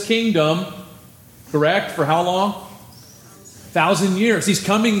up his kingdom, correct? For how long? 1,000 years. He's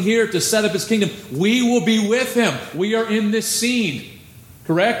coming here to set up his kingdom. We will be with him. We are in this scene,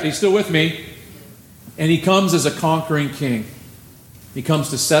 correct? Are you still with me? And he comes as a conquering king. He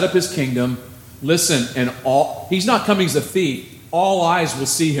comes to set up his kingdom. Listen, he's not coming as a thief. All eyes will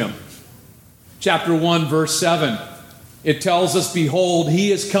see him. Chapter 1, verse 7. It tells us, behold,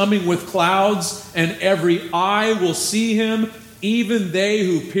 he is coming with clouds, and every eye will see him, even they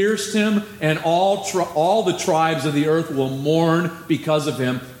who pierced him, and all the tribes of the earth will mourn because of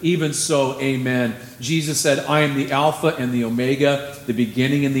him. Even so, amen. Jesus said, I am the Alpha and the Omega, the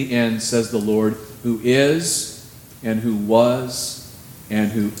beginning and the end, says the Lord, who is, and who was,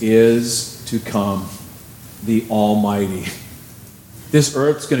 and who is to come, the Almighty. This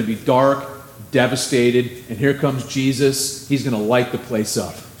earth's going to be dark, devastated, and here comes Jesus. He's going to light the place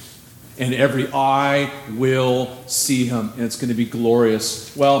up, and every eye will see him, and it's going to be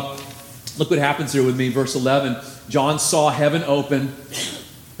glorious. Well, look what happens here with me. Verse 11, John saw heaven open.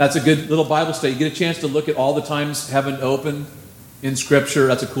 That's a good little Bible study. You get a chance to look at all the times heaven opened in Scripture.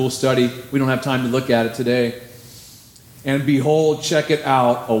 That's a cool study. We don't have time to look at it today. And behold, check it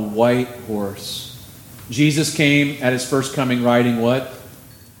out, a white horse. Jesus came at his first coming riding what?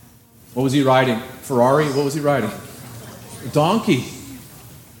 What was he riding? Ferrari? What was he riding? A donkey.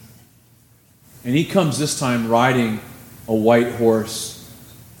 And he comes this time riding a white horse.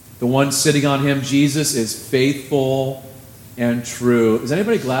 The one sitting on him, Jesus, is faithful and true. Is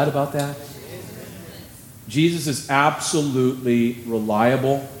anybody glad about that? Jesus is absolutely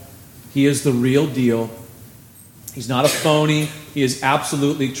reliable. He is the real deal. He's not a phony. He is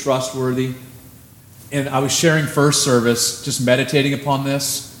absolutely trustworthy. And I was sharing first service, just meditating upon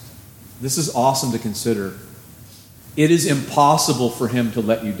this. This is awesome to consider. It is impossible for him to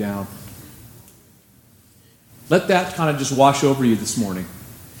let you down. Let that kind of just wash over you this morning.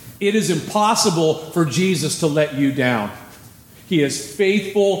 It is impossible for Jesus to let you down. He is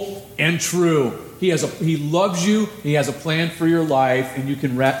faithful and true. He loves you. He has a plan for your life, and you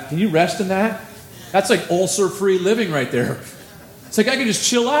can rest. Can you rest in that? That's like ulcer-free living right there. It's like I can just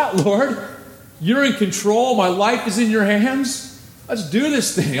chill out, Lord. You're in control. My life is in your hands. Let's do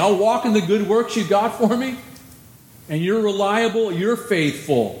this thing. I'll walk in the good works you got for me. And you're reliable. You're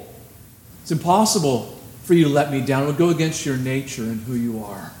faithful. It's impossible for you to let me down. It would go against your nature and who you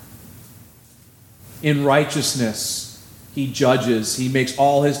are. In righteousness, he judges. He makes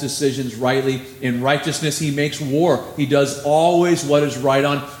all his decisions rightly. In righteousness, he makes war. He does always what is right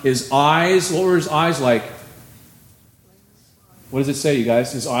on his eyes. What were his eyes like? What does it say, you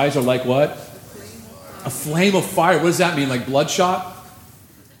guys? His eyes are like what? A flame of fire. What does that mean? Like bloodshot?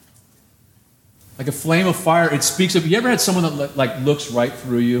 Like a flame of fire. It speaks of... You ever had someone that like looks right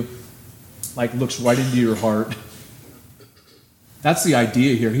through you? Like looks right into your heart? That's the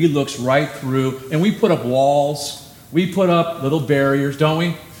idea here. He looks right through. And we put up walls. We put up little barriers, don't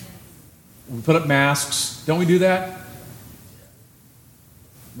we? We put up masks. Don't we do that?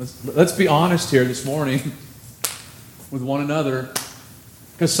 Let's be honest here this morning with one another.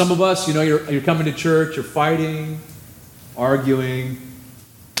 Because some of us, you're coming to church, you're fighting, arguing,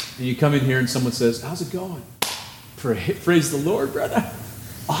 and you come in here and someone says, how's it going? Praise the Lord, brother.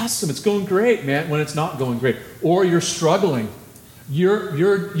 Awesome, it's going great, man, when it's not going great. Or you're struggling. You're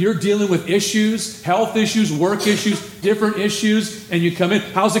dealing with issues, health issues, work issues, different issues, and you come in,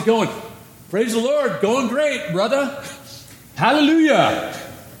 how's it going? Praise the Lord, going great, brother. Hallelujah.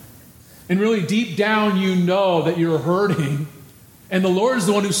 And really deep down you know that you're hurting. And the Lord is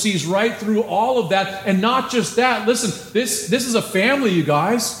the one who sees right through all of that. And not just that. Listen, this is a family, you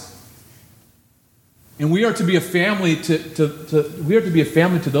guys. And we are to be a family to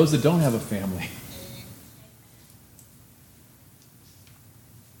those that don't have a family.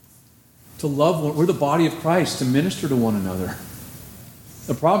 To love one, we're the body of Christ, to minister to one another.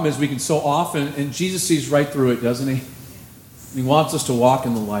 The problem is we can so often, and Jesus sees right through it, doesn't he? He wants us to walk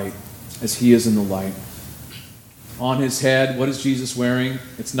in the light as he is in the light. On his head, what is Jesus wearing?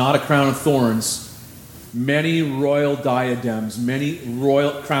 It's not a crown of thorns. Many royal diadems, many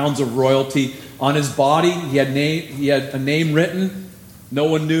royal crowns of royalty. On his body, he had a name written. No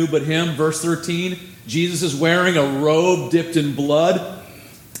one knew but him. Verse 13, Jesus is wearing a robe dipped in blood.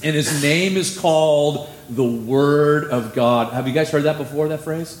 And his name is called the Word of God. Have you guys heard that before, that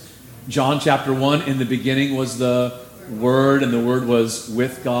phrase? John chapter 1, in the beginning was the Word, and the Word was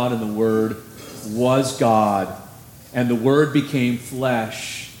with God, and the Word was God. And the Word became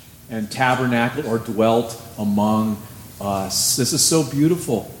flesh and tabernacled or dwelt among us. This is so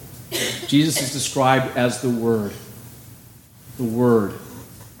beautiful. Jesus is described as the Word. The Word.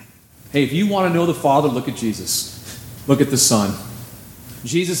 Hey, if you want to know the Father, look at Jesus. Look at the Son.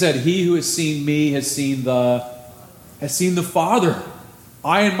 Jesus said, "He who has seen me has seen the Father.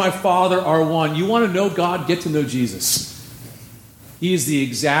 I and my Father are one." You want to know God? Get to know Jesus. He is the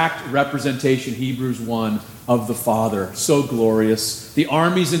exact representation, Hebrews 1, of the Father. So glorious. The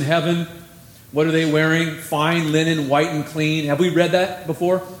armies in heaven, what are they wearing? Fine linen, white and clean. Have we read that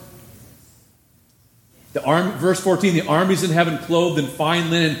before? Verse 14, the armies in heaven clothed in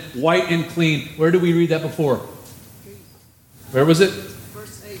fine linen, white and clean. Where did we read that before? Where was it?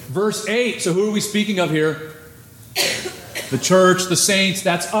 Verse 8. So who are we speaking of here? The church, the saints,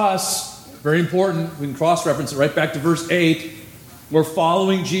 that's us. Very important. We can cross-reference it right back to verse 8. We're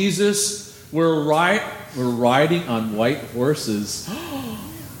following Jesus. We're riding on white horses.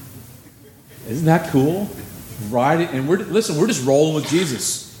 Isn't that cool? Riding, and we're just rolling with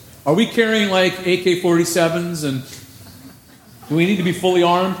Jesus. Are we carrying like AK-47s and do we need to be fully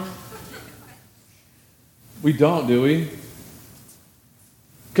armed? We don't, do we?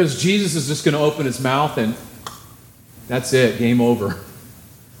 Because Jesus is just going to open his mouth and that's it, game over.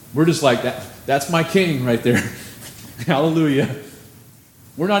 We're just like that. That's my king right there. Hallelujah.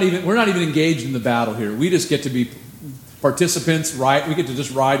 We're not even engaged in the battle here. We just get to be participants, right? We get to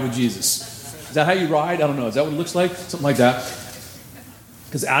just ride with Jesus. Is that how you ride? I don't know. Is that what it looks like? Something like that.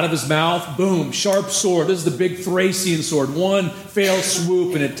 Because out of his mouth, boom, sharp sword. This is the big Thracian sword. One fail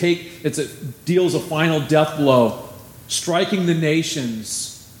swoop and it deals a final death blow, striking the nations.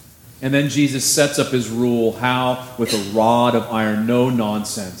 And then Jesus sets up his rule. How? With a rod of iron. No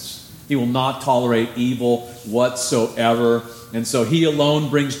nonsense. He will not tolerate evil whatsoever. And so he alone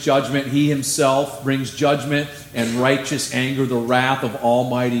brings judgment. He himself brings judgment and righteous anger, the wrath of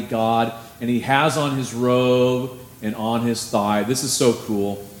Almighty God. And he has on his robe and on his thigh. This is so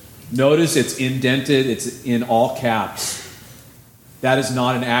cool. Notice it's indented. It's in all caps. That is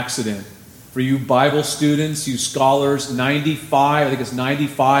not an accident. For you Bible students, you scholars,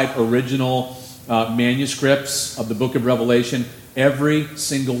 95 original manuscripts of the book of Revelation. Every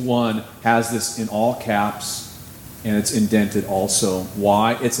single one has this in all caps, and it's indented also.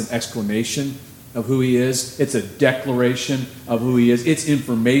 Why? It's an exclamation of who he is. It's a declaration of who he is. It's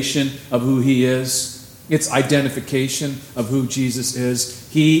information of who he is. It's identification of who Jesus is.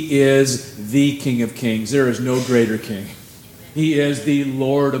 He is the King of Kings. There is no greater King. He is the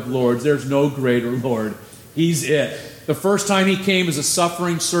Lord of Lords. There's no greater Lord. He's it. The first time he came as a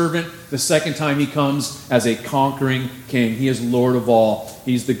suffering servant. The second time he comes as a conquering king. He is Lord of all.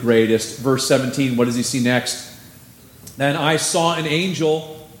 He's the greatest. Verse 17, what does he see next? Then I saw an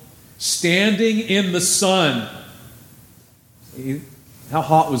angel standing in the sun. How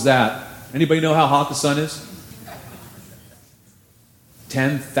hot was that? Anybody know how hot the sun is?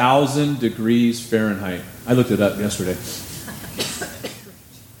 10,000 degrees Fahrenheit. I looked it up yesterday.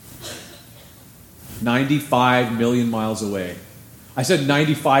 95 million miles away. I said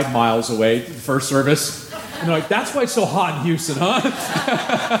 95 miles away, first service. And they're like, that's why it's so hot in Houston, huh?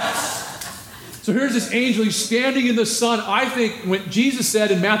 So here's this angel, he's standing in the sun. I think when Jesus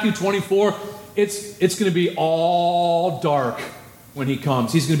said in Matthew 24, it's going to be all dark when he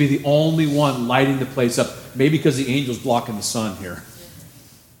comes. He's going to be the only one lighting the place up. Maybe because the angel's blocking the sun here.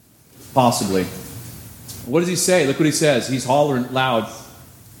 Possibly. What does he say? Look what he says. He's hollering loud.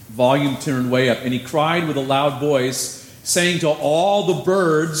 Volume turned way up. And he cried with a loud voice, saying to all the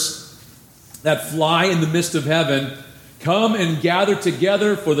birds that fly in the midst of heaven, Come and gather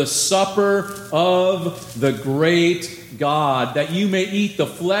together for the supper of the great God, that you may eat the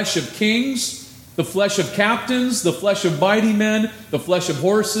flesh of kings, the flesh of captains, the flesh of mighty men, the flesh of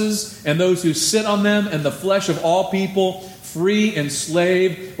horses, and those who sit on them, and the flesh of all people, free and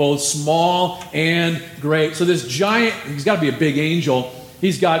slave, both small and great. So this giant, he's got to be a big angel.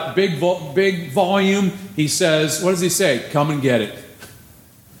 He's got big volume. He says, what does he say? Come and get it.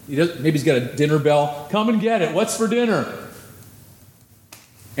 Maybe he's got a dinner bell. Come and get it. What's for dinner?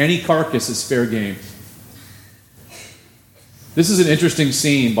 Any carcass is fair game. This is an interesting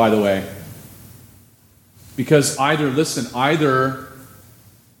scene, by the way. Because either you're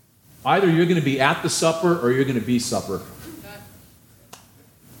going to be at the supper or you're going to be supper.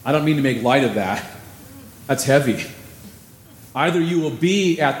 I don't mean to make light of that. That's heavy. Either you will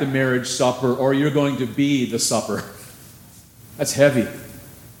be at the marriage supper or you're going to be the supper. That's heavy.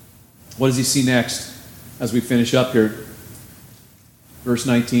 What does he see next as we finish up here? Verse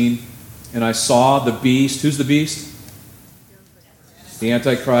 19. And I saw the beast. Who's the beast? The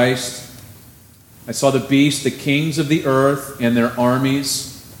Antichrist. I saw the beast, the kings of the earth and their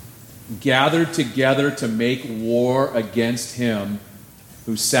armies gathered together to make war against him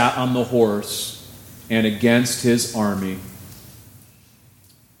who sat on the horse and against his army.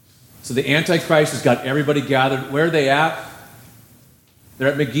 So the Antichrist has got everybody gathered. Where are they at? They're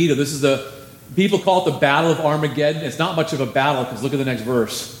at Megiddo. People call it the Battle of Armageddon. It's not much of a battle because look at the next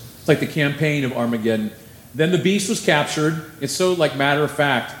verse. It's like the campaign of Armageddon. Then the beast was captured. It's so like matter of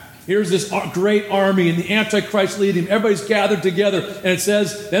fact. Here's this great army and the Antichrist leading him. Everybody's gathered together. And it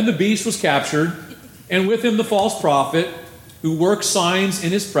says, then the beast was captured, and with him the false prophet, who worked signs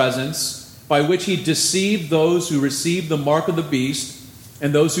in his presence, by which he deceived those who received the mark of the beast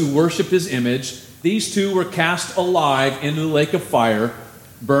and those who worshipped his image. These two were cast alive into the lake of fire,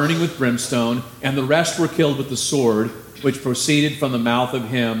 burning with brimstone, and the rest were killed with the sword, which proceeded from the mouth of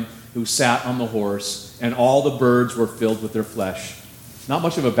him who sat on the horse, and all the birds were filled with their flesh. Not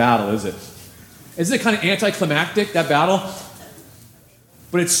much of a battle, is it? Isn't it kind of anticlimactic, that battle?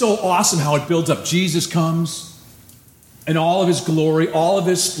 But it's so awesome how it builds up. Jesus comes in all of his glory, all of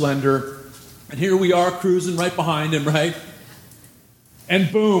his splendor. And here we are cruising right behind him, right?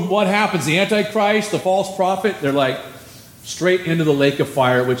 And boom, what happens? The Antichrist, the false prophet, they're like straight into the lake of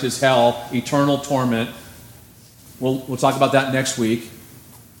fire, which is hell, eternal torment. We'll talk about that next week.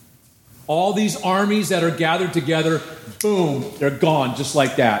 All these armies that are gathered together, boom, they're gone just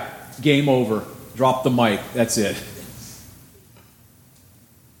like that. Game over. Drop the mic. That's it.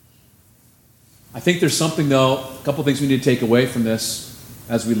 I think there's something, though, a couple things we need to take away from this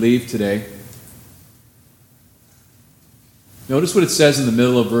as we leave today. Notice what it says in the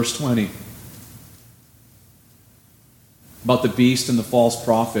middle of verse 20 about the beast and the false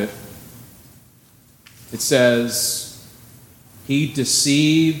prophet. It says, he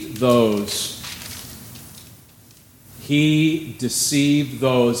deceived those. He deceived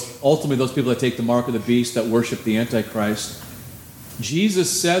those. Ultimately, those people that take the mark of the beast that worship the Antichrist. Jesus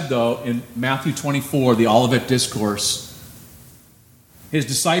said, though, in Matthew 24, the Olivet Discourse, his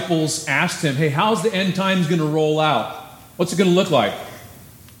disciples asked him, hey, how's the end times going to roll out? What's it going to look like?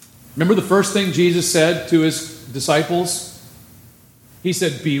 Remember the first thing Jesus said to his disciples? He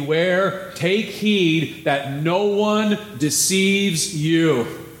said, beware, take heed that no one deceives you.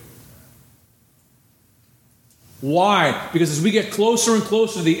 Why? Because as we get closer and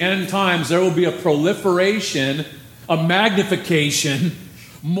closer to the end times, there will be a proliferation, a magnification,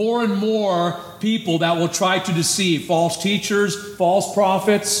 more and more people that will try to deceive. False teachers, false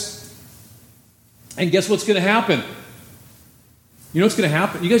prophets. And guess what's going to happen? You know what's going to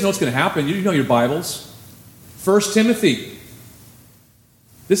happen? You guys know what's going to happen. You know your Bibles. 1 Timothy.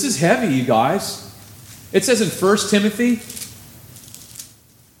 This is heavy, you guys. It says in 1 Timothy,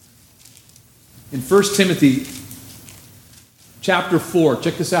 chapter 4,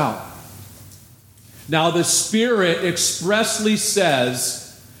 check this out. Now the Spirit expressly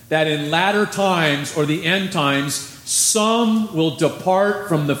says that in latter times, or the end times, some will depart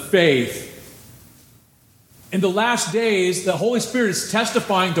from the faith. In the last days, the Holy Spirit is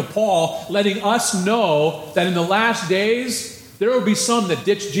testifying to Paul, letting us know that in the last days, there will be some that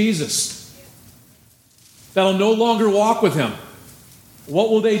ditch Jesus, that'll no longer walk with him.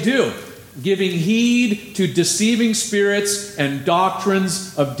 What will they do? Giving heed to deceiving spirits and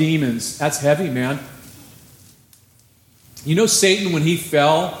doctrines of demons. That's heavy, man. You know Satan, when he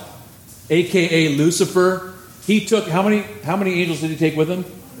fell, a.k.a. Lucifer, he took, how many angels did he take with him?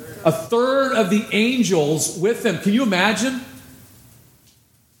 A third of the angels with him. Can you imagine?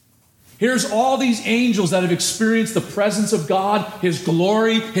 Here's all these angels that have experienced the presence of God, His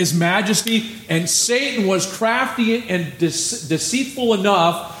glory, His majesty, and Satan was crafty and deceitful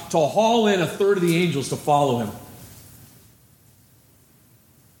enough to haul in a third of the angels to follow him.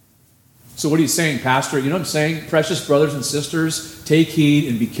 So what are you saying, Pastor? You know what I'm saying? Precious brothers and sisters, take heed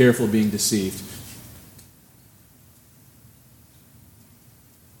and be careful of being deceived.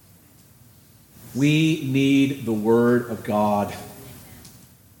 We need the Word of God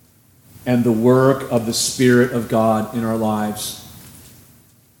and the work of the Spirit of God in our lives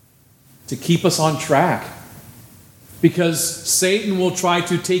to keep us on track. Because Satan will try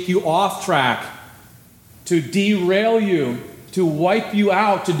to take you off track, to derail you, to wipe you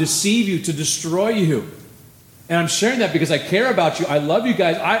out, to deceive you, to destroy you. And I'm sharing that because I care about you. I love you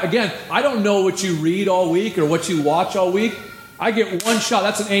guys. I don't know what you read all week or what you watch all week. I get one shot.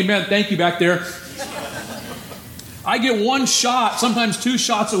 That's an amen. Thank you back there. I get one shot, sometimes 2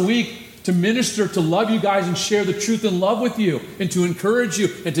 shots a week to minister, to love you guys and share the truth and love with you and to encourage you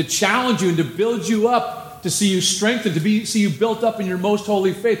and to challenge you and to build you up, to see you strengthened, to see you built up in your most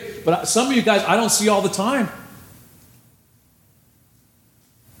holy faith. But some of you guys I don't see all the time.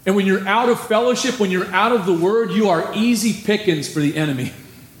 And when you're out of fellowship, when you're out of the Word, you are easy pickings for the enemy.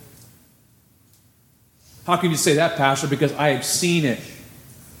 How can you say that, Pastor? Because I have seen it.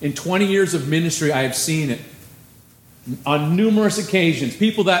 In 20 years of ministry, I have seen it. On numerous occasions.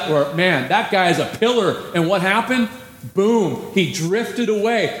 People that were, man, that guy is a pillar. And what happened? Boom. He drifted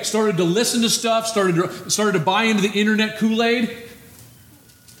away. Started to listen to stuff. Started to buy into the internet Kool-Aid.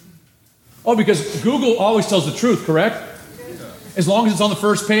 Oh, because Google always tells the truth, correct? As long as it's on the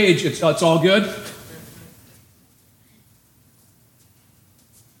first page, it's all good.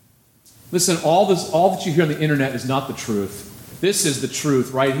 Listen, all that you hear on the internet is not the truth. This is the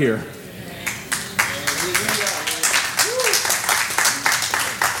truth right here.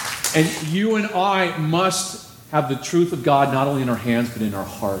 And you and I must have the truth of God not only in our hands, but in our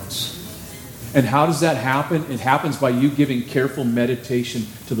hearts. And how does that happen? It happens by you giving careful meditation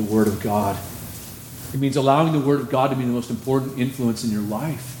to the Word of God. It means allowing the Word of God to be the most important influence in your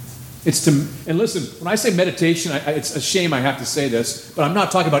life. And listen, when I say meditation, it's a shame I have to say this, but I'm not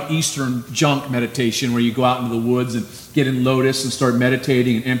talking about Eastern junk meditation where you go out into the woods and get in lotus and start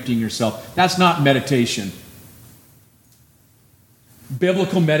meditating and emptying yourself. That's not meditation.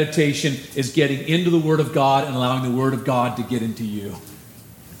 Biblical meditation is getting into the Word of God and allowing the Word of God to get into you.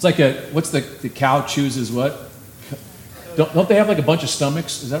 It's like what's the cow chooses what? Don't they have like a bunch of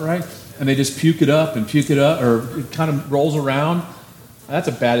stomachs? Is that right? And they just puke it up, or it kind of rolls around. That's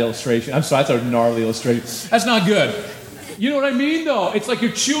a bad illustration. I'm sorry, that's a gnarly illustration. That's not good. You know what I mean, though? It's like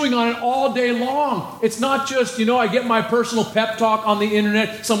you're chewing on it all day long. It's not just, I get my personal pep talk on the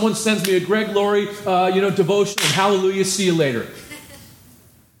internet. Someone sends me a Greg Laurie, devotion, and hallelujah, see you later.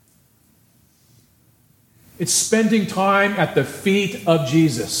 It's spending time at the feet of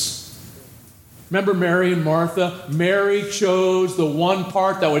Jesus. Remember Mary and Martha? Mary chose the one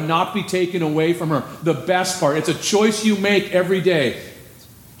part that would not be taken away from her, the best part. It's a choice you make every day.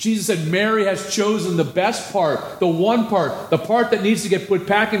 Jesus said Mary has chosen the best part, the one part, the part that needs to get put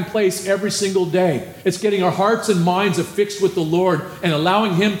back in place every single day. It's getting our hearts and minds affixed with the Lord and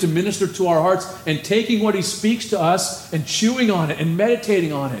allowing Him to minister to our hearts and taking what He speaks to us and chewing on it and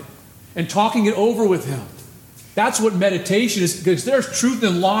meditating on it and talking it over with Him. That's what meditation is, because there's truth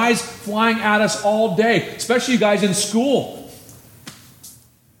and lies flying at us all day, especially you guys in school.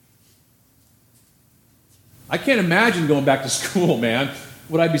 I can't imagine going back to school, man.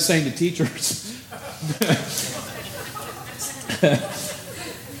 What I'd be saying to teachers.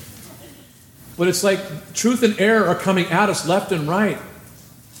 But it's like truth and error are coming at us left and right.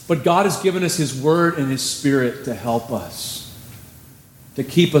 But God has given us His Word and His Spirit to help us, to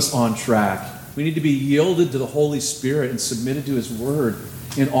keep us on track. We need to be yielded to the Holy Spirit and submitted to His Word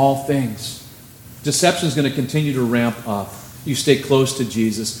in all things. Deception is going to continue to ramp up. You stay close to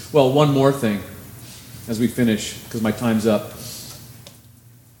Jesus. Well, one more thing as we finish, because my time's up.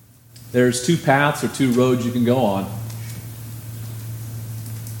 There's 2 paths or 2 roads you can go on.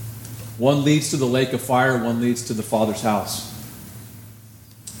 One leads to the lake of fire, one leads to the Father's house.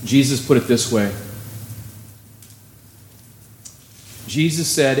 Jesus put it this way. Jesus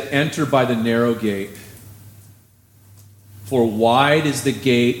said, "Enter by the narrow gate. For wide is the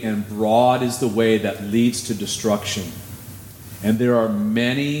gate and broad is the way that leads to destruction. And there are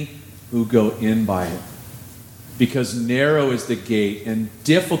many who go in by it. Because narrow is the gate and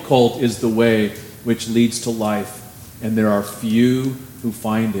difficult is the way which leads to life. And there are few who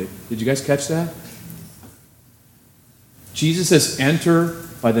find it." Did you guys catch that? Jesus says, enter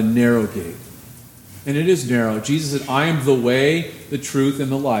by the narrow gate. And it is narrow. Jesus said, "I am the way, the truth,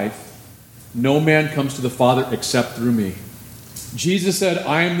 and the life." No man comes to the Father except through me. Jesus said,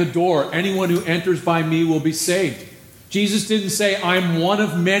 I am the door. Anyone who enters by me will be saved. Jesus didn't say, I'm one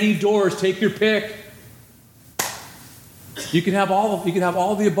of many doors. Take your pick. You can have all of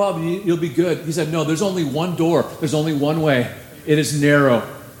the above. You'll be good. He said, no, there's only one door. There's only one way. It is narrow.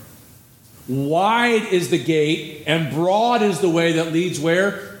 Wide is the gate, and broad is the way that leads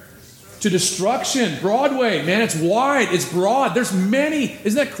where? To destruction. Broadway, man, it's wide, it's broad. There's many.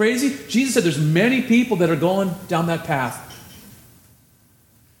 Isn't that crazy? Jesus said there's many people that are going down that path.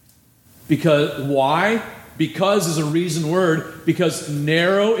 Because, why? Because is a reason word. Because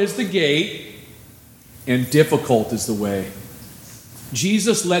narrow is the gate, and difficult is the way.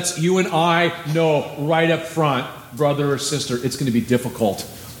 Jesus lets you and I know right up front, brother or sister, it's going to be difficult.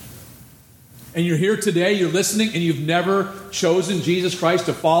 And you're here today, you're listening, and you've never chosen Jesus Christ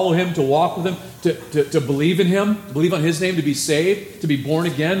to follow Him, to walk with Him, to believe in Him, believe on His name, to be saved, to be born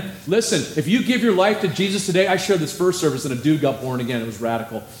again. Listen, if you give your life to Jesus today, I shared this first service and a dude got born again. It was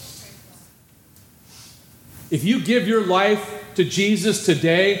radical. If you give your life to Jesus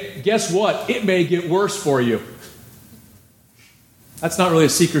today, guess what? It may get worse for you. That's not really a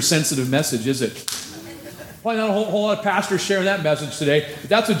seeker-sensitive message, is it? Probably not a whole lot of pastors sharing that message today, but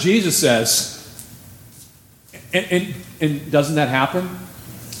that's what Jesus says. And doesn't that happen?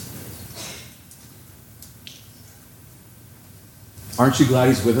 Aren't you glad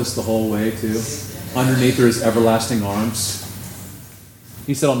He's with us the whole way, too? Underneath are His everlasting arms.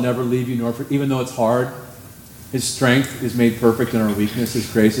 He said, I'll never leave you, nor even though it's hard, His strength is made perfect in our weakness.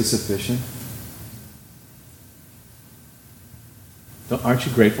 His grace is sufficient. Aren't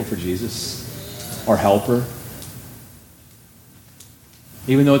you grateful for Jesus, our helper?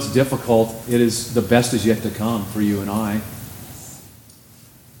 Even though it's difficult, it is the best is yet to come for you and I.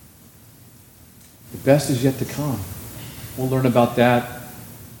 The best is yet to come. We'll learn about that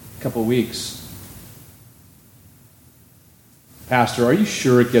in a couple of weeks. Pastor, are you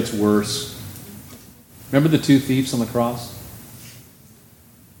sure it gets worse? Remember the two thieves on the cross?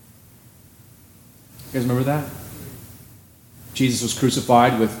 You guys remember that? Jesus was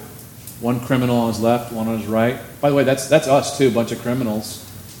crucified with one criminal on his left, one on his right. By the way, that's us too, a bunch of criminals.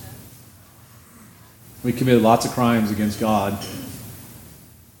 We committed lots of crimes against God.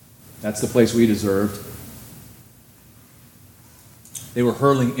 That's the place we deserved. They were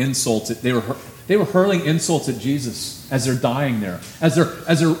hurling insults at hurling insults at Jesus as they're dying there. As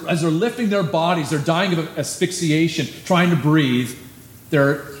they're lifting their bodies, they're dying of asphyxiation, trying to breathe.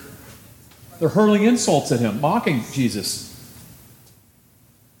 They're hurling insults at Him, mocking Jesus.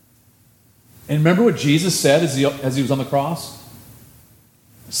 And remember what Jesus said as he was on the cross?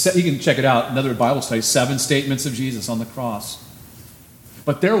 You can check it out, another Bible study, 7 statements of Jesus on the cross.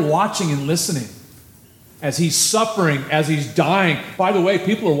 But they're watching and listening as He's suffering, as He's dying. By the way,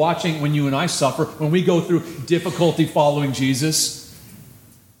 people are watching when you and I suffer, when we go through difficulty following Jesus.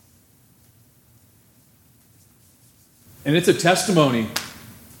 And it's a testimony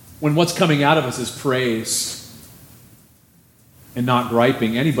when what's coming out of us is praise and not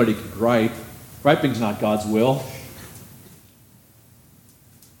griping. Anybody can gripe. Griping's not God's will.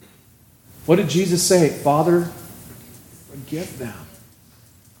 What did Jesus say? Father, forgive them.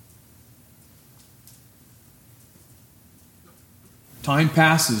 Time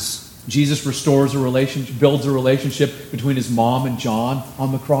passes. Jesus restores a relationship, builds a relationship between His mom and John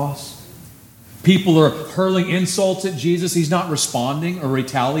on the cross. People are hurling insults at Jesus. He's not responding or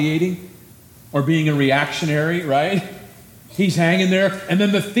retaliating or being a reactionary, right? He's hanging there. And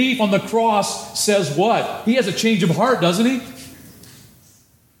then the thief on the cross says what? He has a change of heart, doesn't he?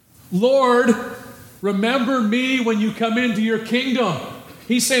 Lord, remember me when you come into your kingdom.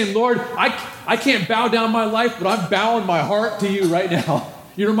 He's saying, Lord, I can't bow down my life, but I'm bowing my heart to you right now.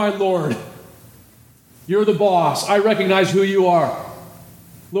 You're my Lord. You're the boss. I recognize who you are.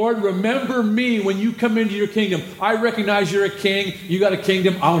 Lord, remember me when you come into your kingdom. I recognize you're a king. You got a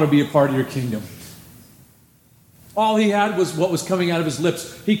kingdom. I want to be a part of your kingdom. All he had was what was coming out of his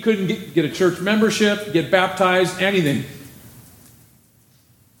lips. He couldn't get a church membership, get baptized, anything.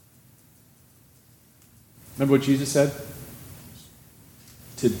 Remember what Jesus said?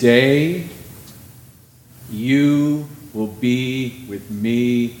 Today, you will be with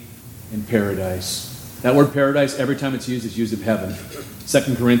me in paradise. That word paradise, every time it's used of heaven.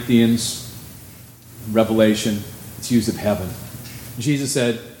 2 Corinthians, Revelation, it's used of heaven. Jesus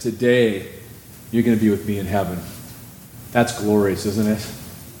said, today, you're going to be with me in heaven. That's glorious, isn't it?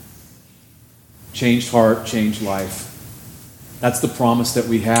 Changed heart, changed life. That's the promise that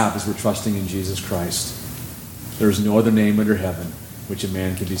we have as we're trusting in Jesus Christ. There is no other name under heaven which a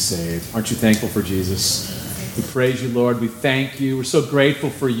man can be saved. Aren't you thankful for Jesus? We praise you, Lord. We thank you. We're so grateful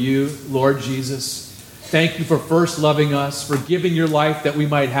for you, Lord Jesus. Thank you for first loving us, for giving your life that we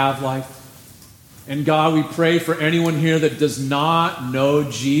might have life. And God, we pray for anyone here that does not know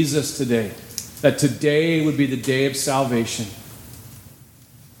Jesus today, that today would be the day of salvation.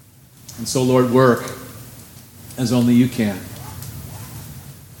 And so, Lord, work as only you can.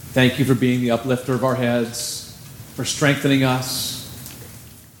 Thank you for being the uplifter of our heads, for strengthening us,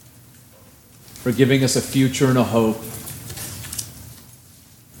 for giving us a future and a hope,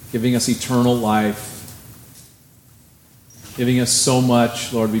 giving us eternal life, giving us so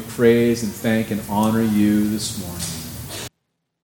much. Lord, we praise and thank and honor you this morning.